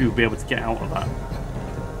didn't know if you would be able to get out of that.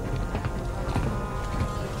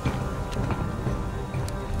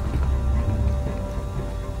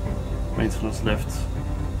 Maintenance lift.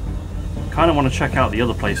 Kind of want to check out the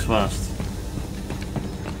other place first.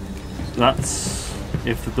 That's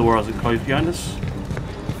if the door hasn't closed behind us.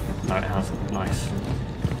 No, it hasn't. Nice.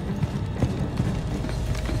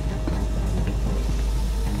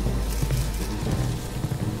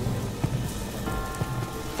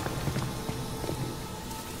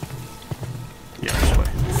 Yeah, this way.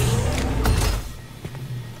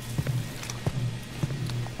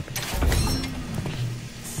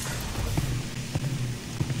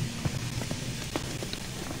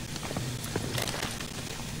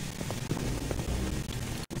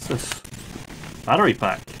 What's this? Battery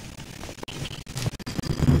pack.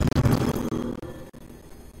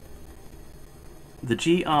 The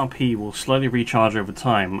GRP will slowly recharge over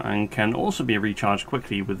time and can also be recharged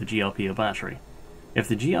quickly with the GRP or battery. If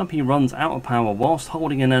the GRP runs out of power whilst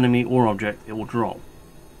holding an enemy or object, it will drop.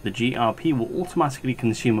 The GRP will automatically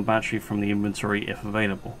consume a battery from the inventory if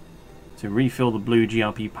available, to refill the blue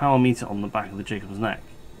GRP power meter on the back of the Jacob's neck.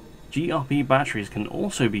 GRP batteries can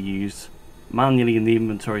also be used manually in the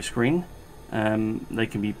inventory screen. They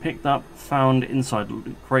can be picked up, found inside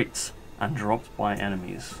loot crates, and dropped by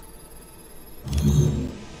enemies.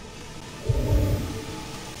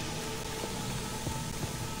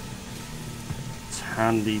 It's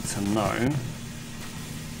handy to know.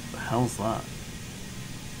 What the hell's that?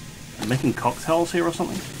 They're making cocktails here or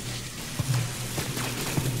something?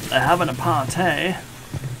 They're having a party.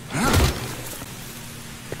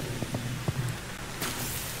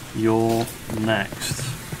 You're next.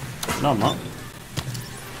 No, I'm not.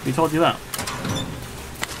 Who told you that?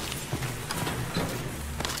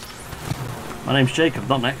 My name's Jacob,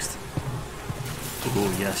 not next.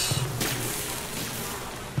 Oh, yes.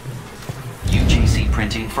 UGC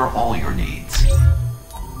printing for all your needs.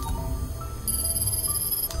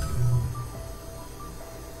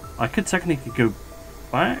 I could technically go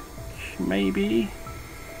back, maybe,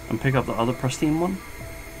 and pick up the other pristine one.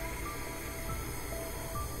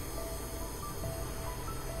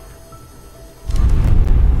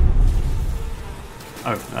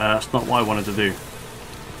 Oh, that's not what I wanted to do.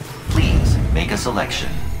 Please make a selection.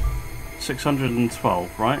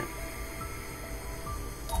 612, right?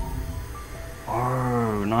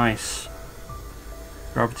 Oh, nice.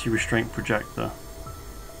 Gravity restraint projector.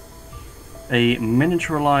 A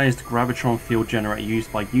miniaturized gravitron field generator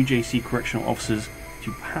used by UJC correctional officers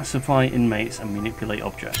to pacify inmates and manipulate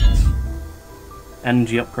objects.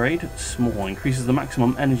 Energy upgrade, small, increases the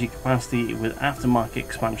maximum energy capacity with aftermarket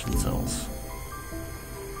expansion cells.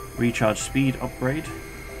 Recharge speed upgrade.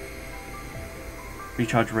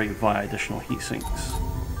 Recharge rate via additional heat sinks.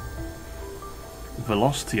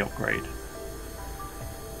 Velocity upgrade.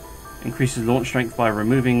 Increases launch strength by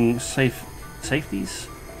removing safeties.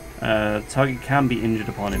 Target can be injured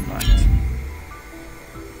upon impact.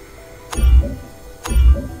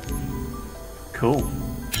 Cool.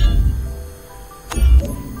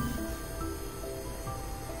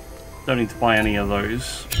 Don't need to buy any of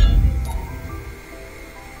those.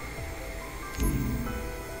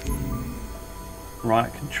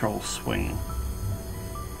 Right control swing.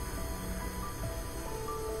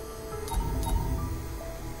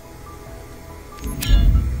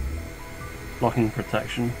 Blocking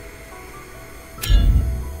protection.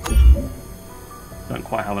 Don't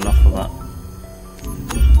quite have enough for that.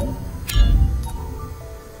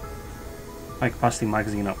 High capacity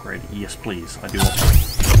magazine upgrade. Yes, please. I do want that.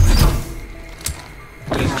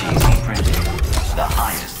 UGC printing, the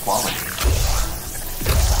highest quality.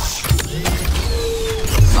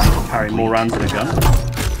 Cycle Carry complete. more rounds in a gun.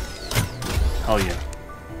 Hell yeah.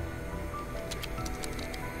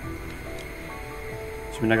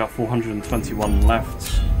 So we now got 421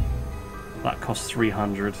 left. That costs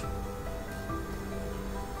 300.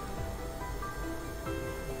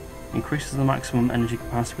 Increases the maximum energy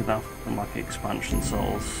capacity without aftermarket expansion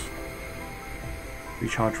cells.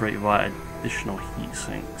 Recharge rate via additional heat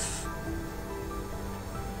sinks.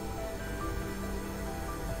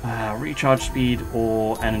 Recharge speed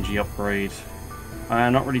or energy upgrade.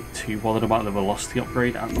 I'm not really too bothered about the velocity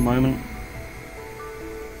upgrade at the moment.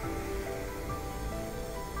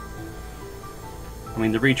 I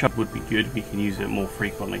mean, the recharge would be good. We can use it more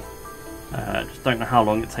frequently. Just don't know how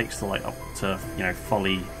long it takes to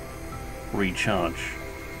fully recharge.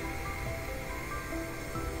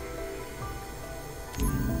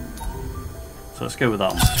 So let's go with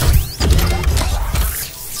that one.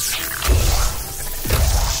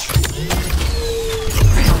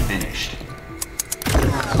 Finished.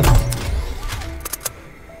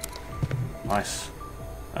 nice.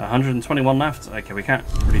 121 left. Okay, we can't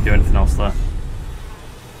really do anything else there.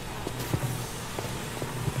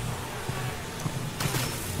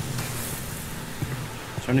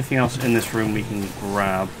 Is there anything else in this room we can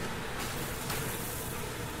grab?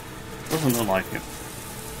 Doesn't look like it.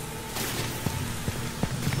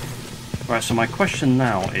 Right, so my question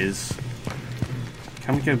now is,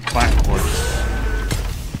 can we go backwards?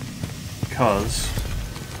 Because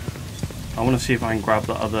I want to see if I can grab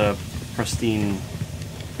the other pristine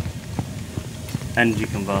energy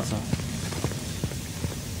converter.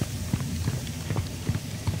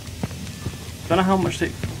 Don't know how much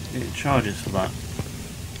it charges for that.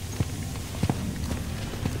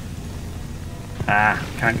 Ah,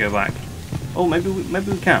 can't go back. Oh, maybe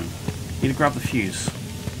we can. Need to grab the fuse.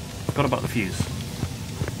 Forgot about the fuse.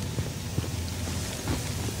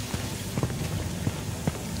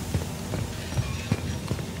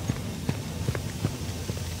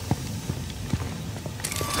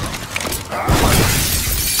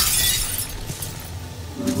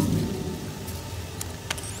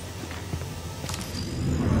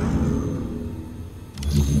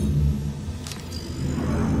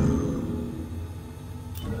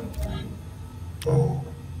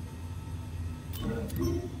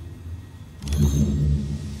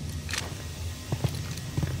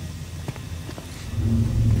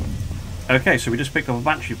 Okay, so we just picked up a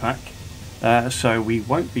battery pack, so we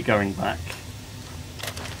won't be going back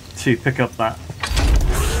to pick up that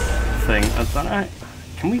thing. I don't know.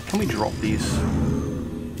 Can we drop these?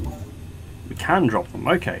 We can drop them.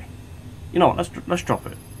 Okay. You know what? Let's drop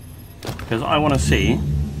it, because I want to see.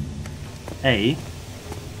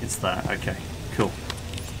 It's there. Okay, cool.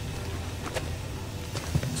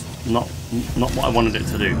 It's not what I wanted it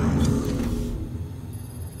to do.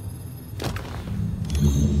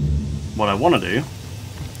 What I want to do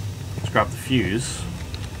is grab the fuse.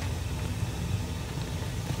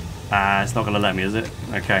 It's not going to let me, is it?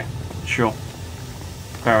 Okay, sure.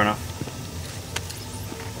 Fair enough.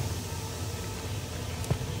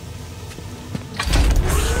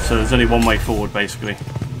 So there's only one way forward, basically.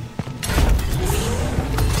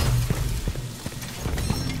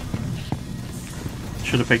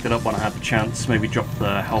 Should have picked it up when I had the chance. Maybe drop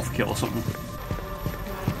the health kit or something.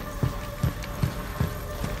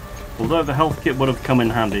 Although the health kit would have come in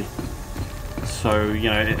handy. So, you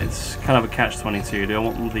know, it's kind of a catch-22. Do I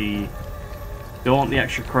want the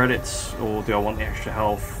extra credits, or do I want the extra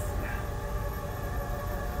health?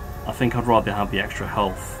 I think I'd rather have the extra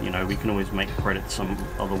health. You know, we can always make credits some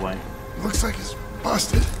other way. Looks like it's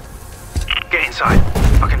busted. Get inside.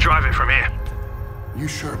 I can drive it from here. You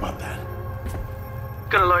sure about that?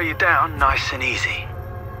 Gonna lower you down nice and easy.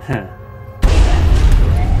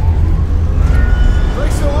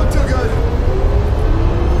 Brakes don't look too good.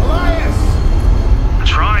 Elias! I'm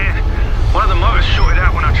trying. One of the motors shorted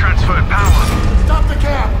out when I transferred power. Stop the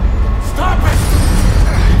cab! Stop it!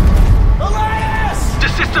 Elias! The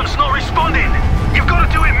system's not responding. You've got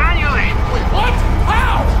to do it manually. Wait, what?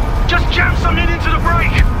 How? Just jam something into the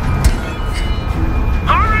brake.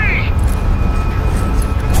 Hurry!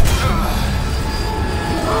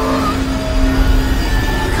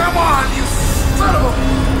 Come on, you son of a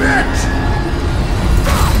bitch!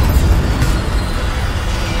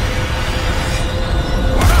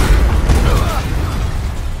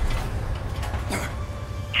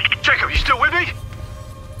 Jacob, you still with me?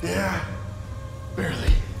 Yeah,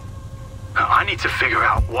 barely. I need to figure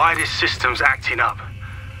out why this system's acting up.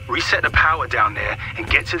 Reset the power down there and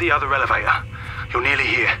get to the other elevator. You're nearly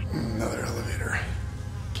here. Another elevator.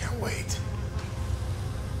 Can't wait.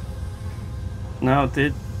 Now,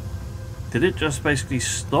 did it just basically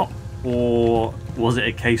stop, or was it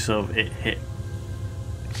a case of it hit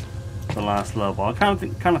the last level? I kind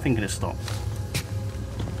of thinking it stopped.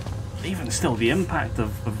 Even still, the impact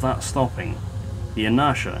of that stopping, the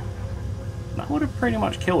inertia, that would have pretty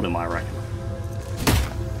much killed him, I reckon.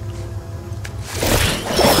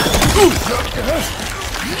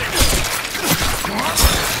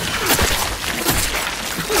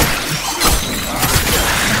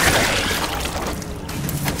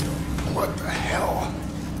 What the hell?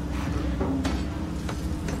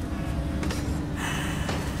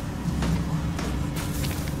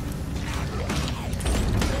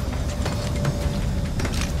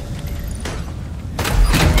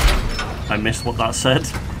 I missed what that said.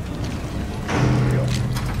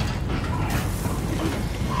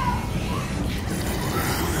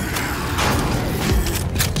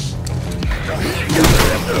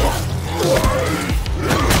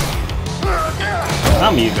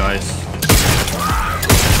 Damn you guys.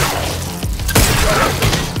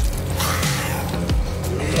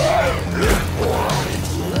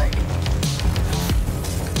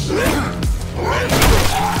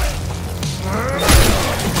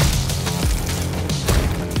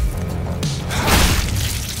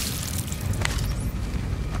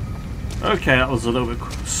 Okay, that was a little bit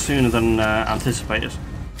sooner than anticipated.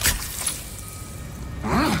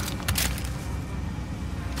 How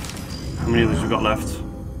many of these we got left?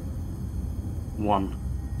 1.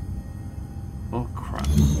 Oh crap.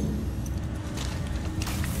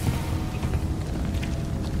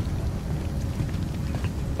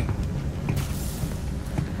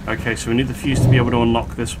 Okay, so we need the fuse to be able to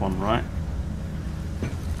unlock this one, right?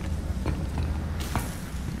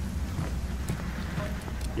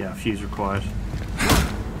 Yeah, fuse required.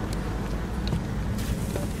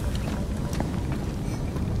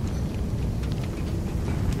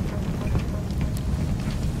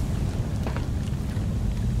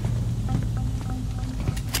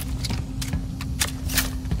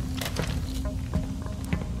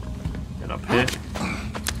 Get up here.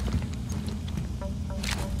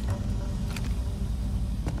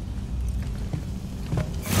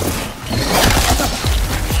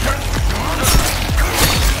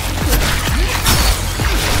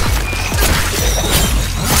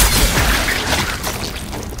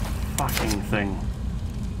 Thing.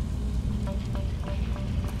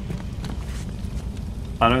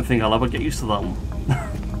 I don't think I'll ever get used to that one.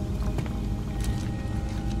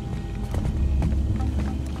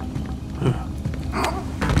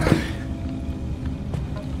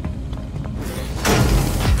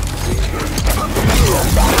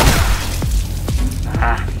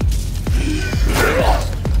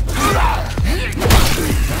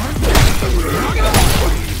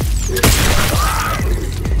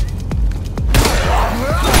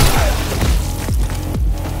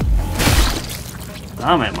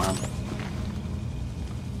 Damn it, man.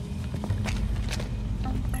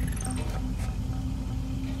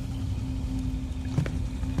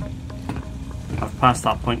 I've passed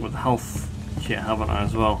that point with health kit, haven't I,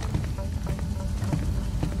 as well?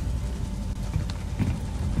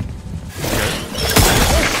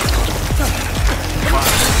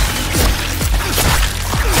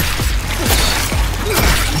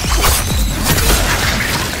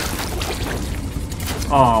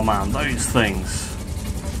 Oh man, those things.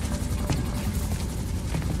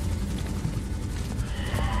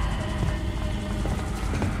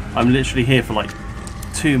 I'm literally here for like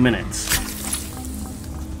 2 minutes.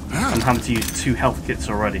 I'm having to use 2 health kits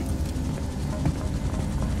already.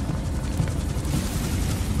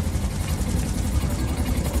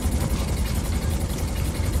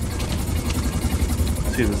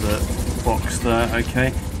 See, there's a box there,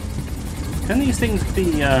 okay. Can these things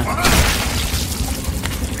be,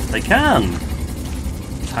 They can!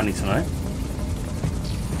 It's handy to know.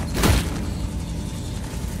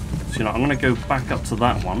 So, you know, I'm going to go back up to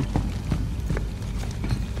that one.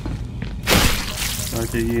 Did I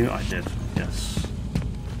do you? I did, yes.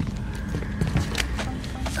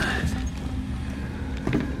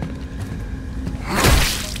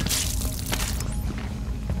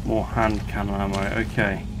 More hand cannon ammo,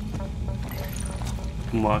 okay.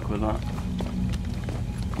 Can work with that.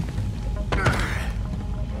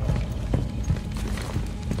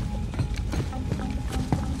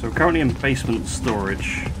 So we're currently in basement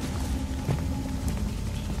storage.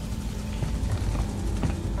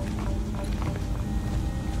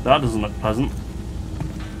 That doesn't look pleasant.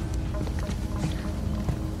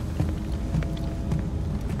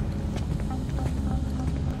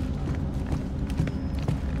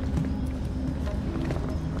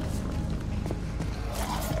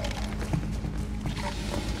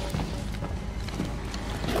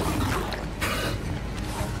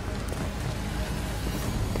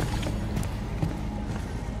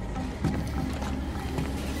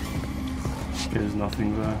 There's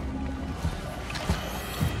nothing there.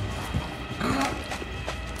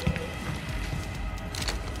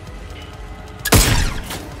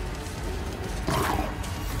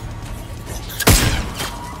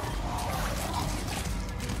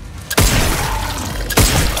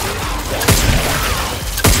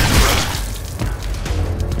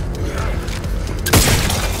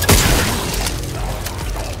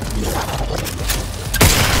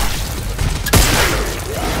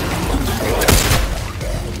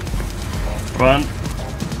 Run.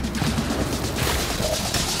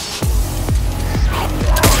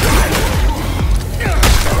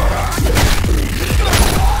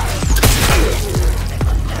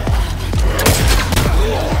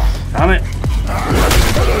 Damn it.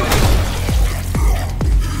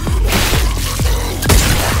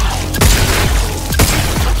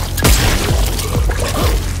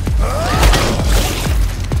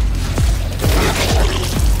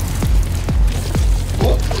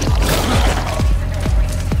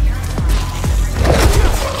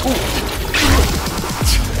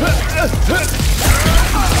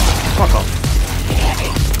 Fuck off.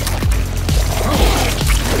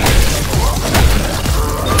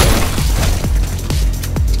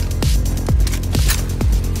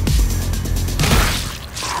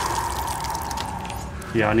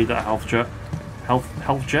 Yeah, I need that health gel.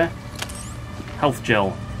 Health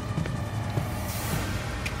gel.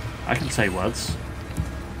 I can say words.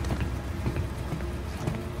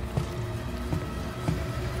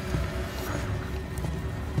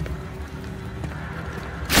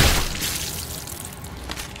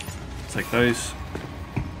 Take those.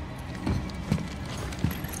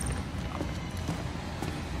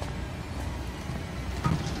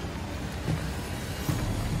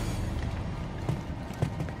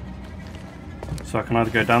 So I can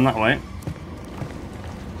either go down that way,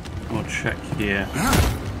 or check here.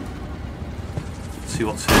 Let's see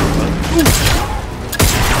what's here.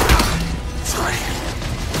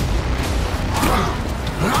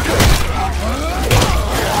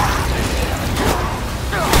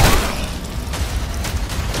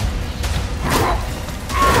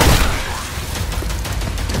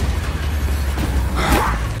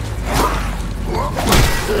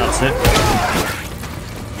 That's it.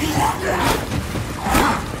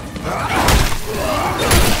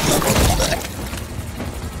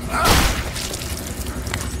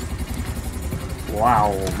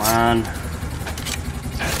 Wow, man.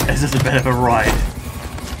 This is a bit of a ride.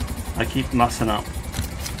 I keep messing up.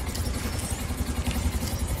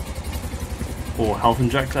 Oh, health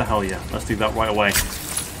injector? Hell yeah. Let's do that right away.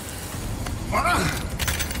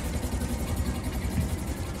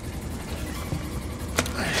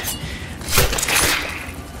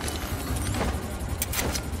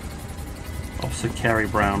 Officer Carrie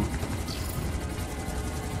Brown.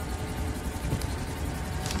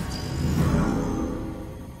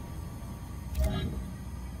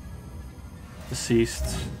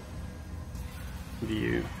 Deceased.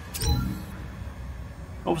 View.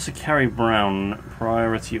 Officer Carrie Brown,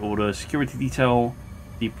 priority order, security detail,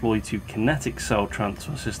 deployed to kinetic cell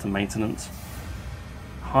transfer system maintenance.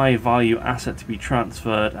 High value asset to be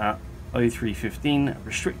transferred at 0315,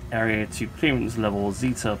 restrict area to clearance level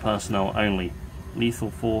Zeta personnel only.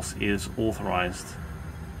 Lethal force is authorized.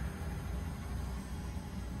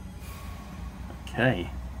 Okay.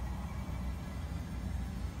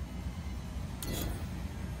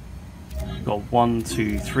 Got 1,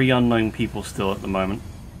 2, 3 unknown people still at the moment.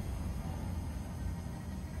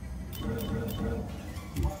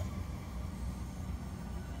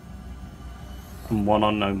 And 1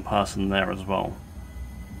 unknown person there as well.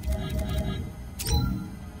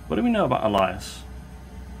 What do we know about Elias?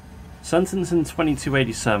 Sentence in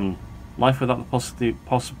 2287. Life without the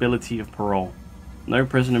possibility of parole. No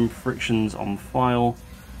prison infractions on file.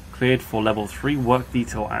 Cleared for level 3 work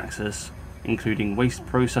detail access, including waste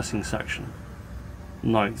processing section.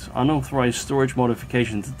 Note, unauthorized storage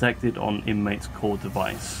modification detected on inmate's core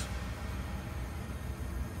device.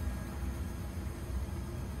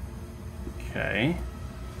 Okay.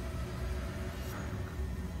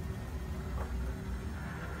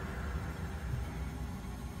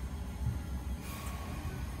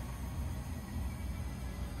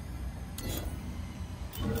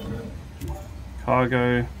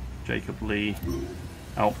 Cargo, Jacob Lee,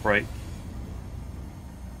 Outbreak.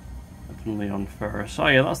 Leon Ferris. Oh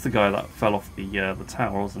yeah, that's the guy that fell off the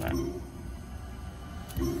tower, wasn't it?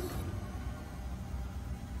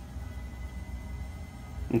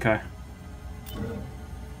 Okay.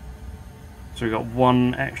 So we got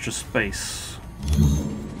 1 extra space.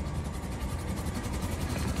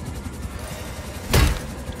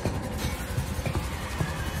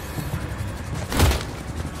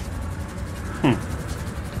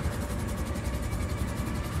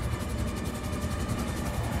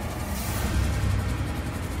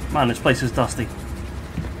 Man, this place is dusty.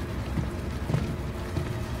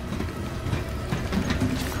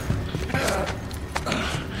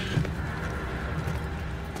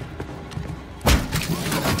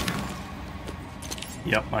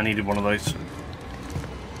 Yep, I needed one of those.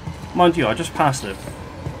 Mind you, I just passed it.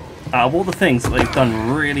 Out of all the things that they've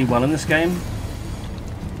done really well in this game,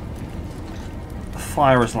 the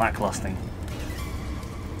fire is lacklusting.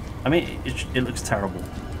 I mean, it looks terrible.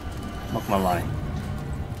 Not gonna lie.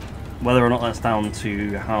 Whether or not that's down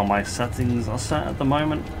to how my settings are set at the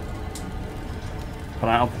moment. But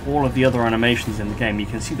out of all of the other animations in the game, you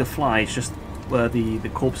can see the flies just where the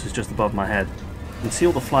corpse is just above my head. You can see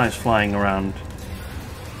all the flies flying around.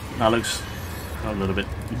 That looks a little bit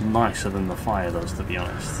nicer than the fire does, to be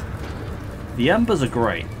honest. The embers are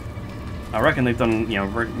great. I reckon they've done, you know,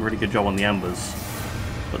 really good job on the embers.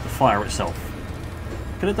 But the fire itself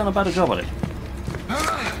could have done a better job at it.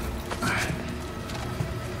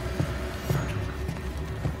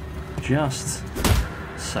 Just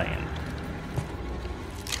saying.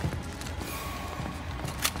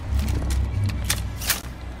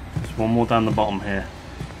 There's one more down the bottom here.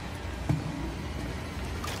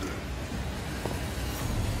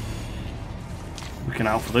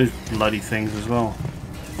 looking out for those bloody things as well.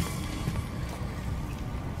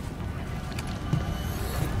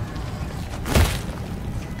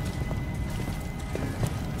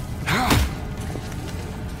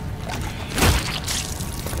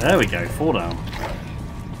 There we go, 4 down.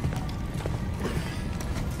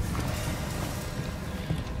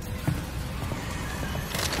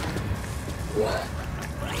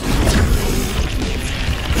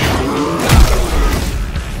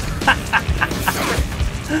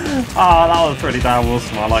 Oh, that was pretty damn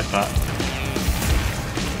awesome, I like that.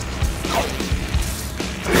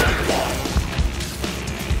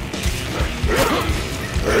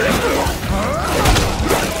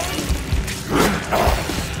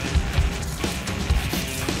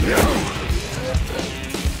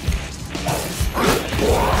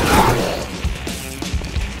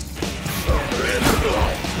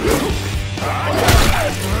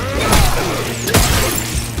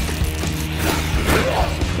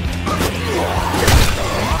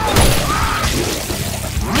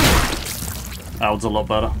 That was a lot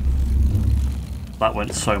better. That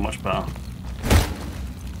went so much better.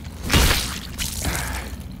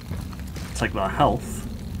 Take that health.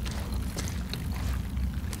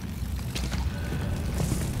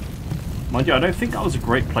 Mind you, I don't think that was a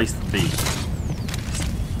great place to be.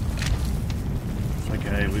 It's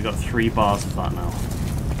okay, we got 3 bars of that now.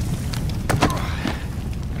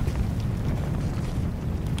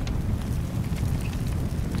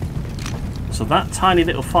 So that tiny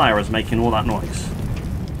little fire is making all that noise.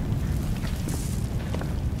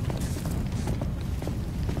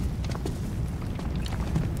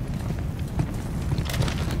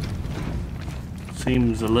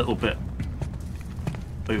 Seems a little bit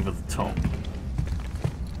over the top.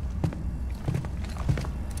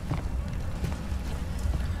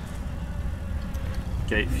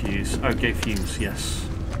 Gate fuse. Oh, gate fuse, yes.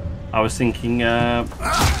 I was thinking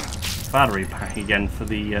battery pack again for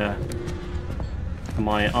the for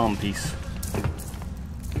my arm piece.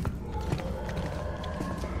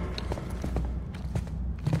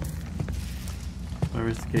 Where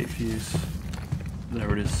is the gate fuse?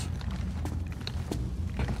 There it is.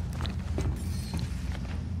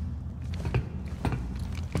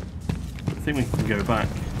 I think we can go back.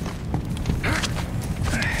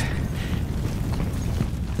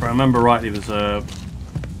 If I remember rightly, there's a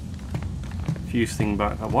fuse thing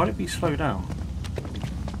back there. Why did we slow down?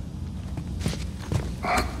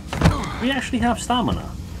 We actually have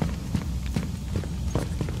stamina.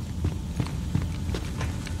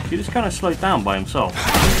 He just kind of slowed down by himself.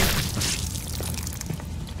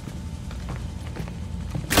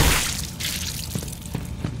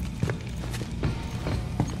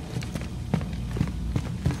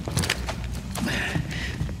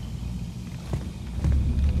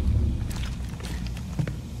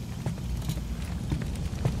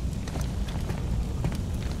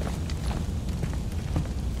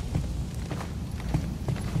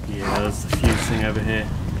 There's the fuse thing over here.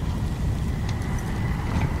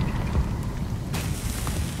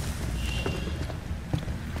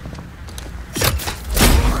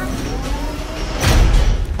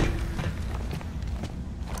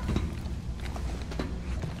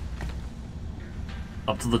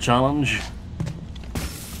 Up to the challenge.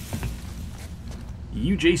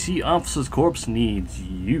 UJC Officer's Corpse needs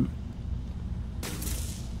you.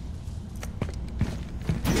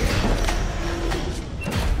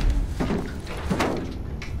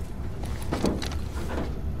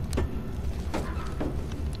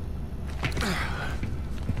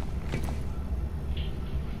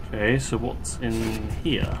 Okay, so what's in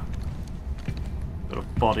here? Got a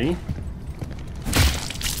body.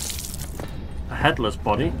 A headless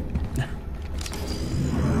body.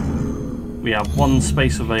 We have 1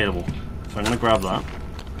 space available, so I'm going to grab that.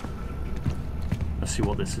 Let's see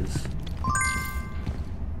what this is.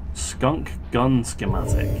 Skunk gun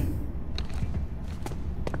schematic.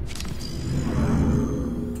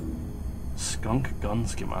 Skunk gun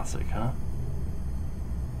schematic, huh?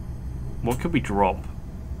 What could we drop?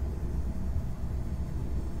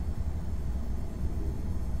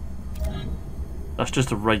 That's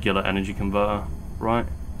just a regular energy converter, right?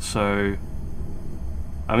 So,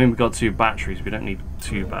 I mean, we've got 2 batteries. We don't need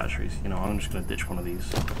 2 batteries. You know, I'm just going to ditch one of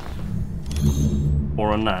these.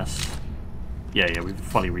 Or unless... Yeah, we've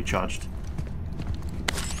fully recharged.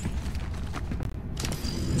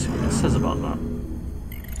 Let's see what it says about that.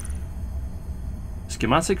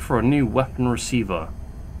 Schematic for a new weapon receiver.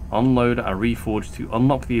 Unload a reforge to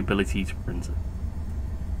unlock the ability to print it.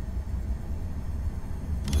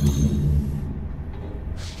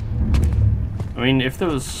 I mean, if there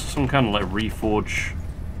was some kind of like reforge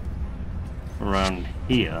around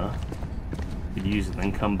here, Could use it,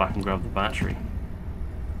 then come back and grab the battery.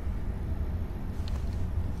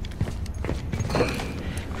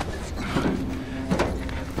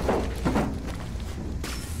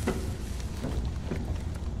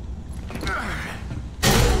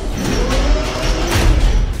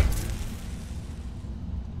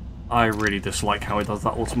 I really dislike how it does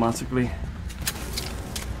that automatically.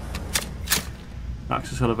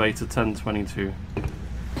 Access elevator 1022.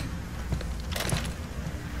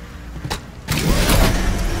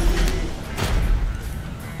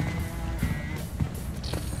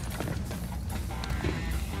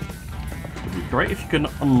 It'd be great if you can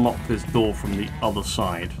unlock this door from the other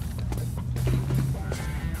side.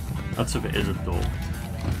 That's if it is a door.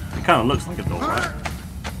 It kind of looks like a door, right?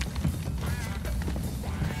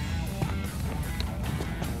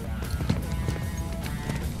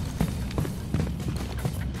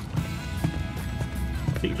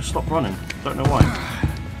 You just stop running. Don't know why.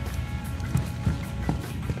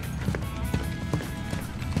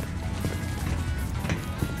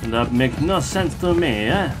 That makes no sense to me,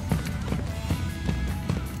 eh?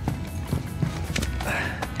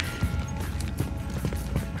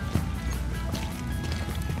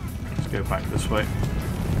 Let's go back this way.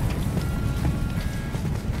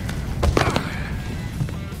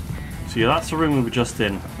 So yeah, that's the room we were just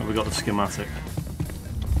in, and we got the schematic.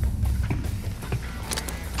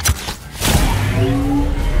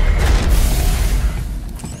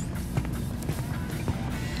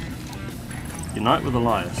 Unite with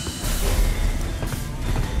Elias.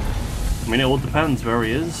 I mean, it all depends where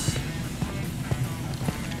he is.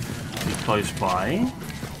 Is he close by?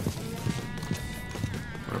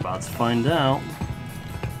 We're about to find out.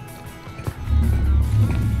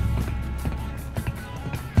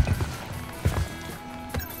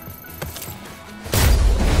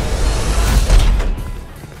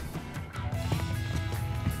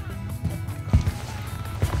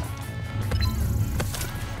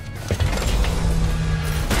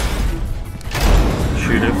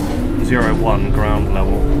 Shoot it. 01 ground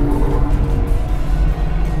level.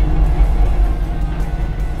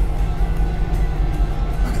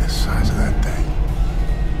 Look at the size of that thing.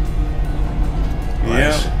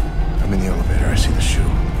 Elias, Yeah. I'm in the elevator. I see the shoe.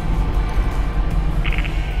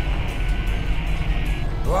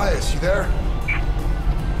 Elias, you there?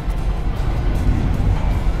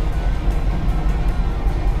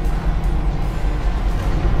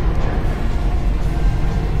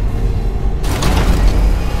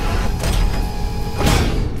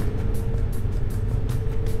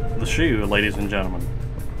 The shoe, ladies and gentlemen.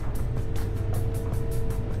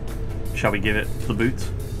 Shall we give it the boot?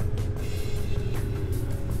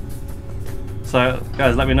 So,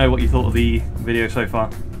 guys, let me know what you thought of the video so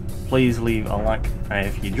far. Please leave a like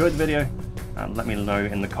if you enjoyed the video, and let me know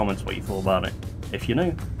in the comments what you thought about it. If you're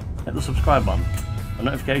new, hit the subscribe button, the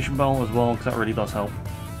notification bell as well, because that really does help.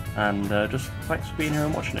 And just thanks for being here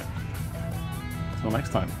and watching it. Until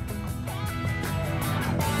next time.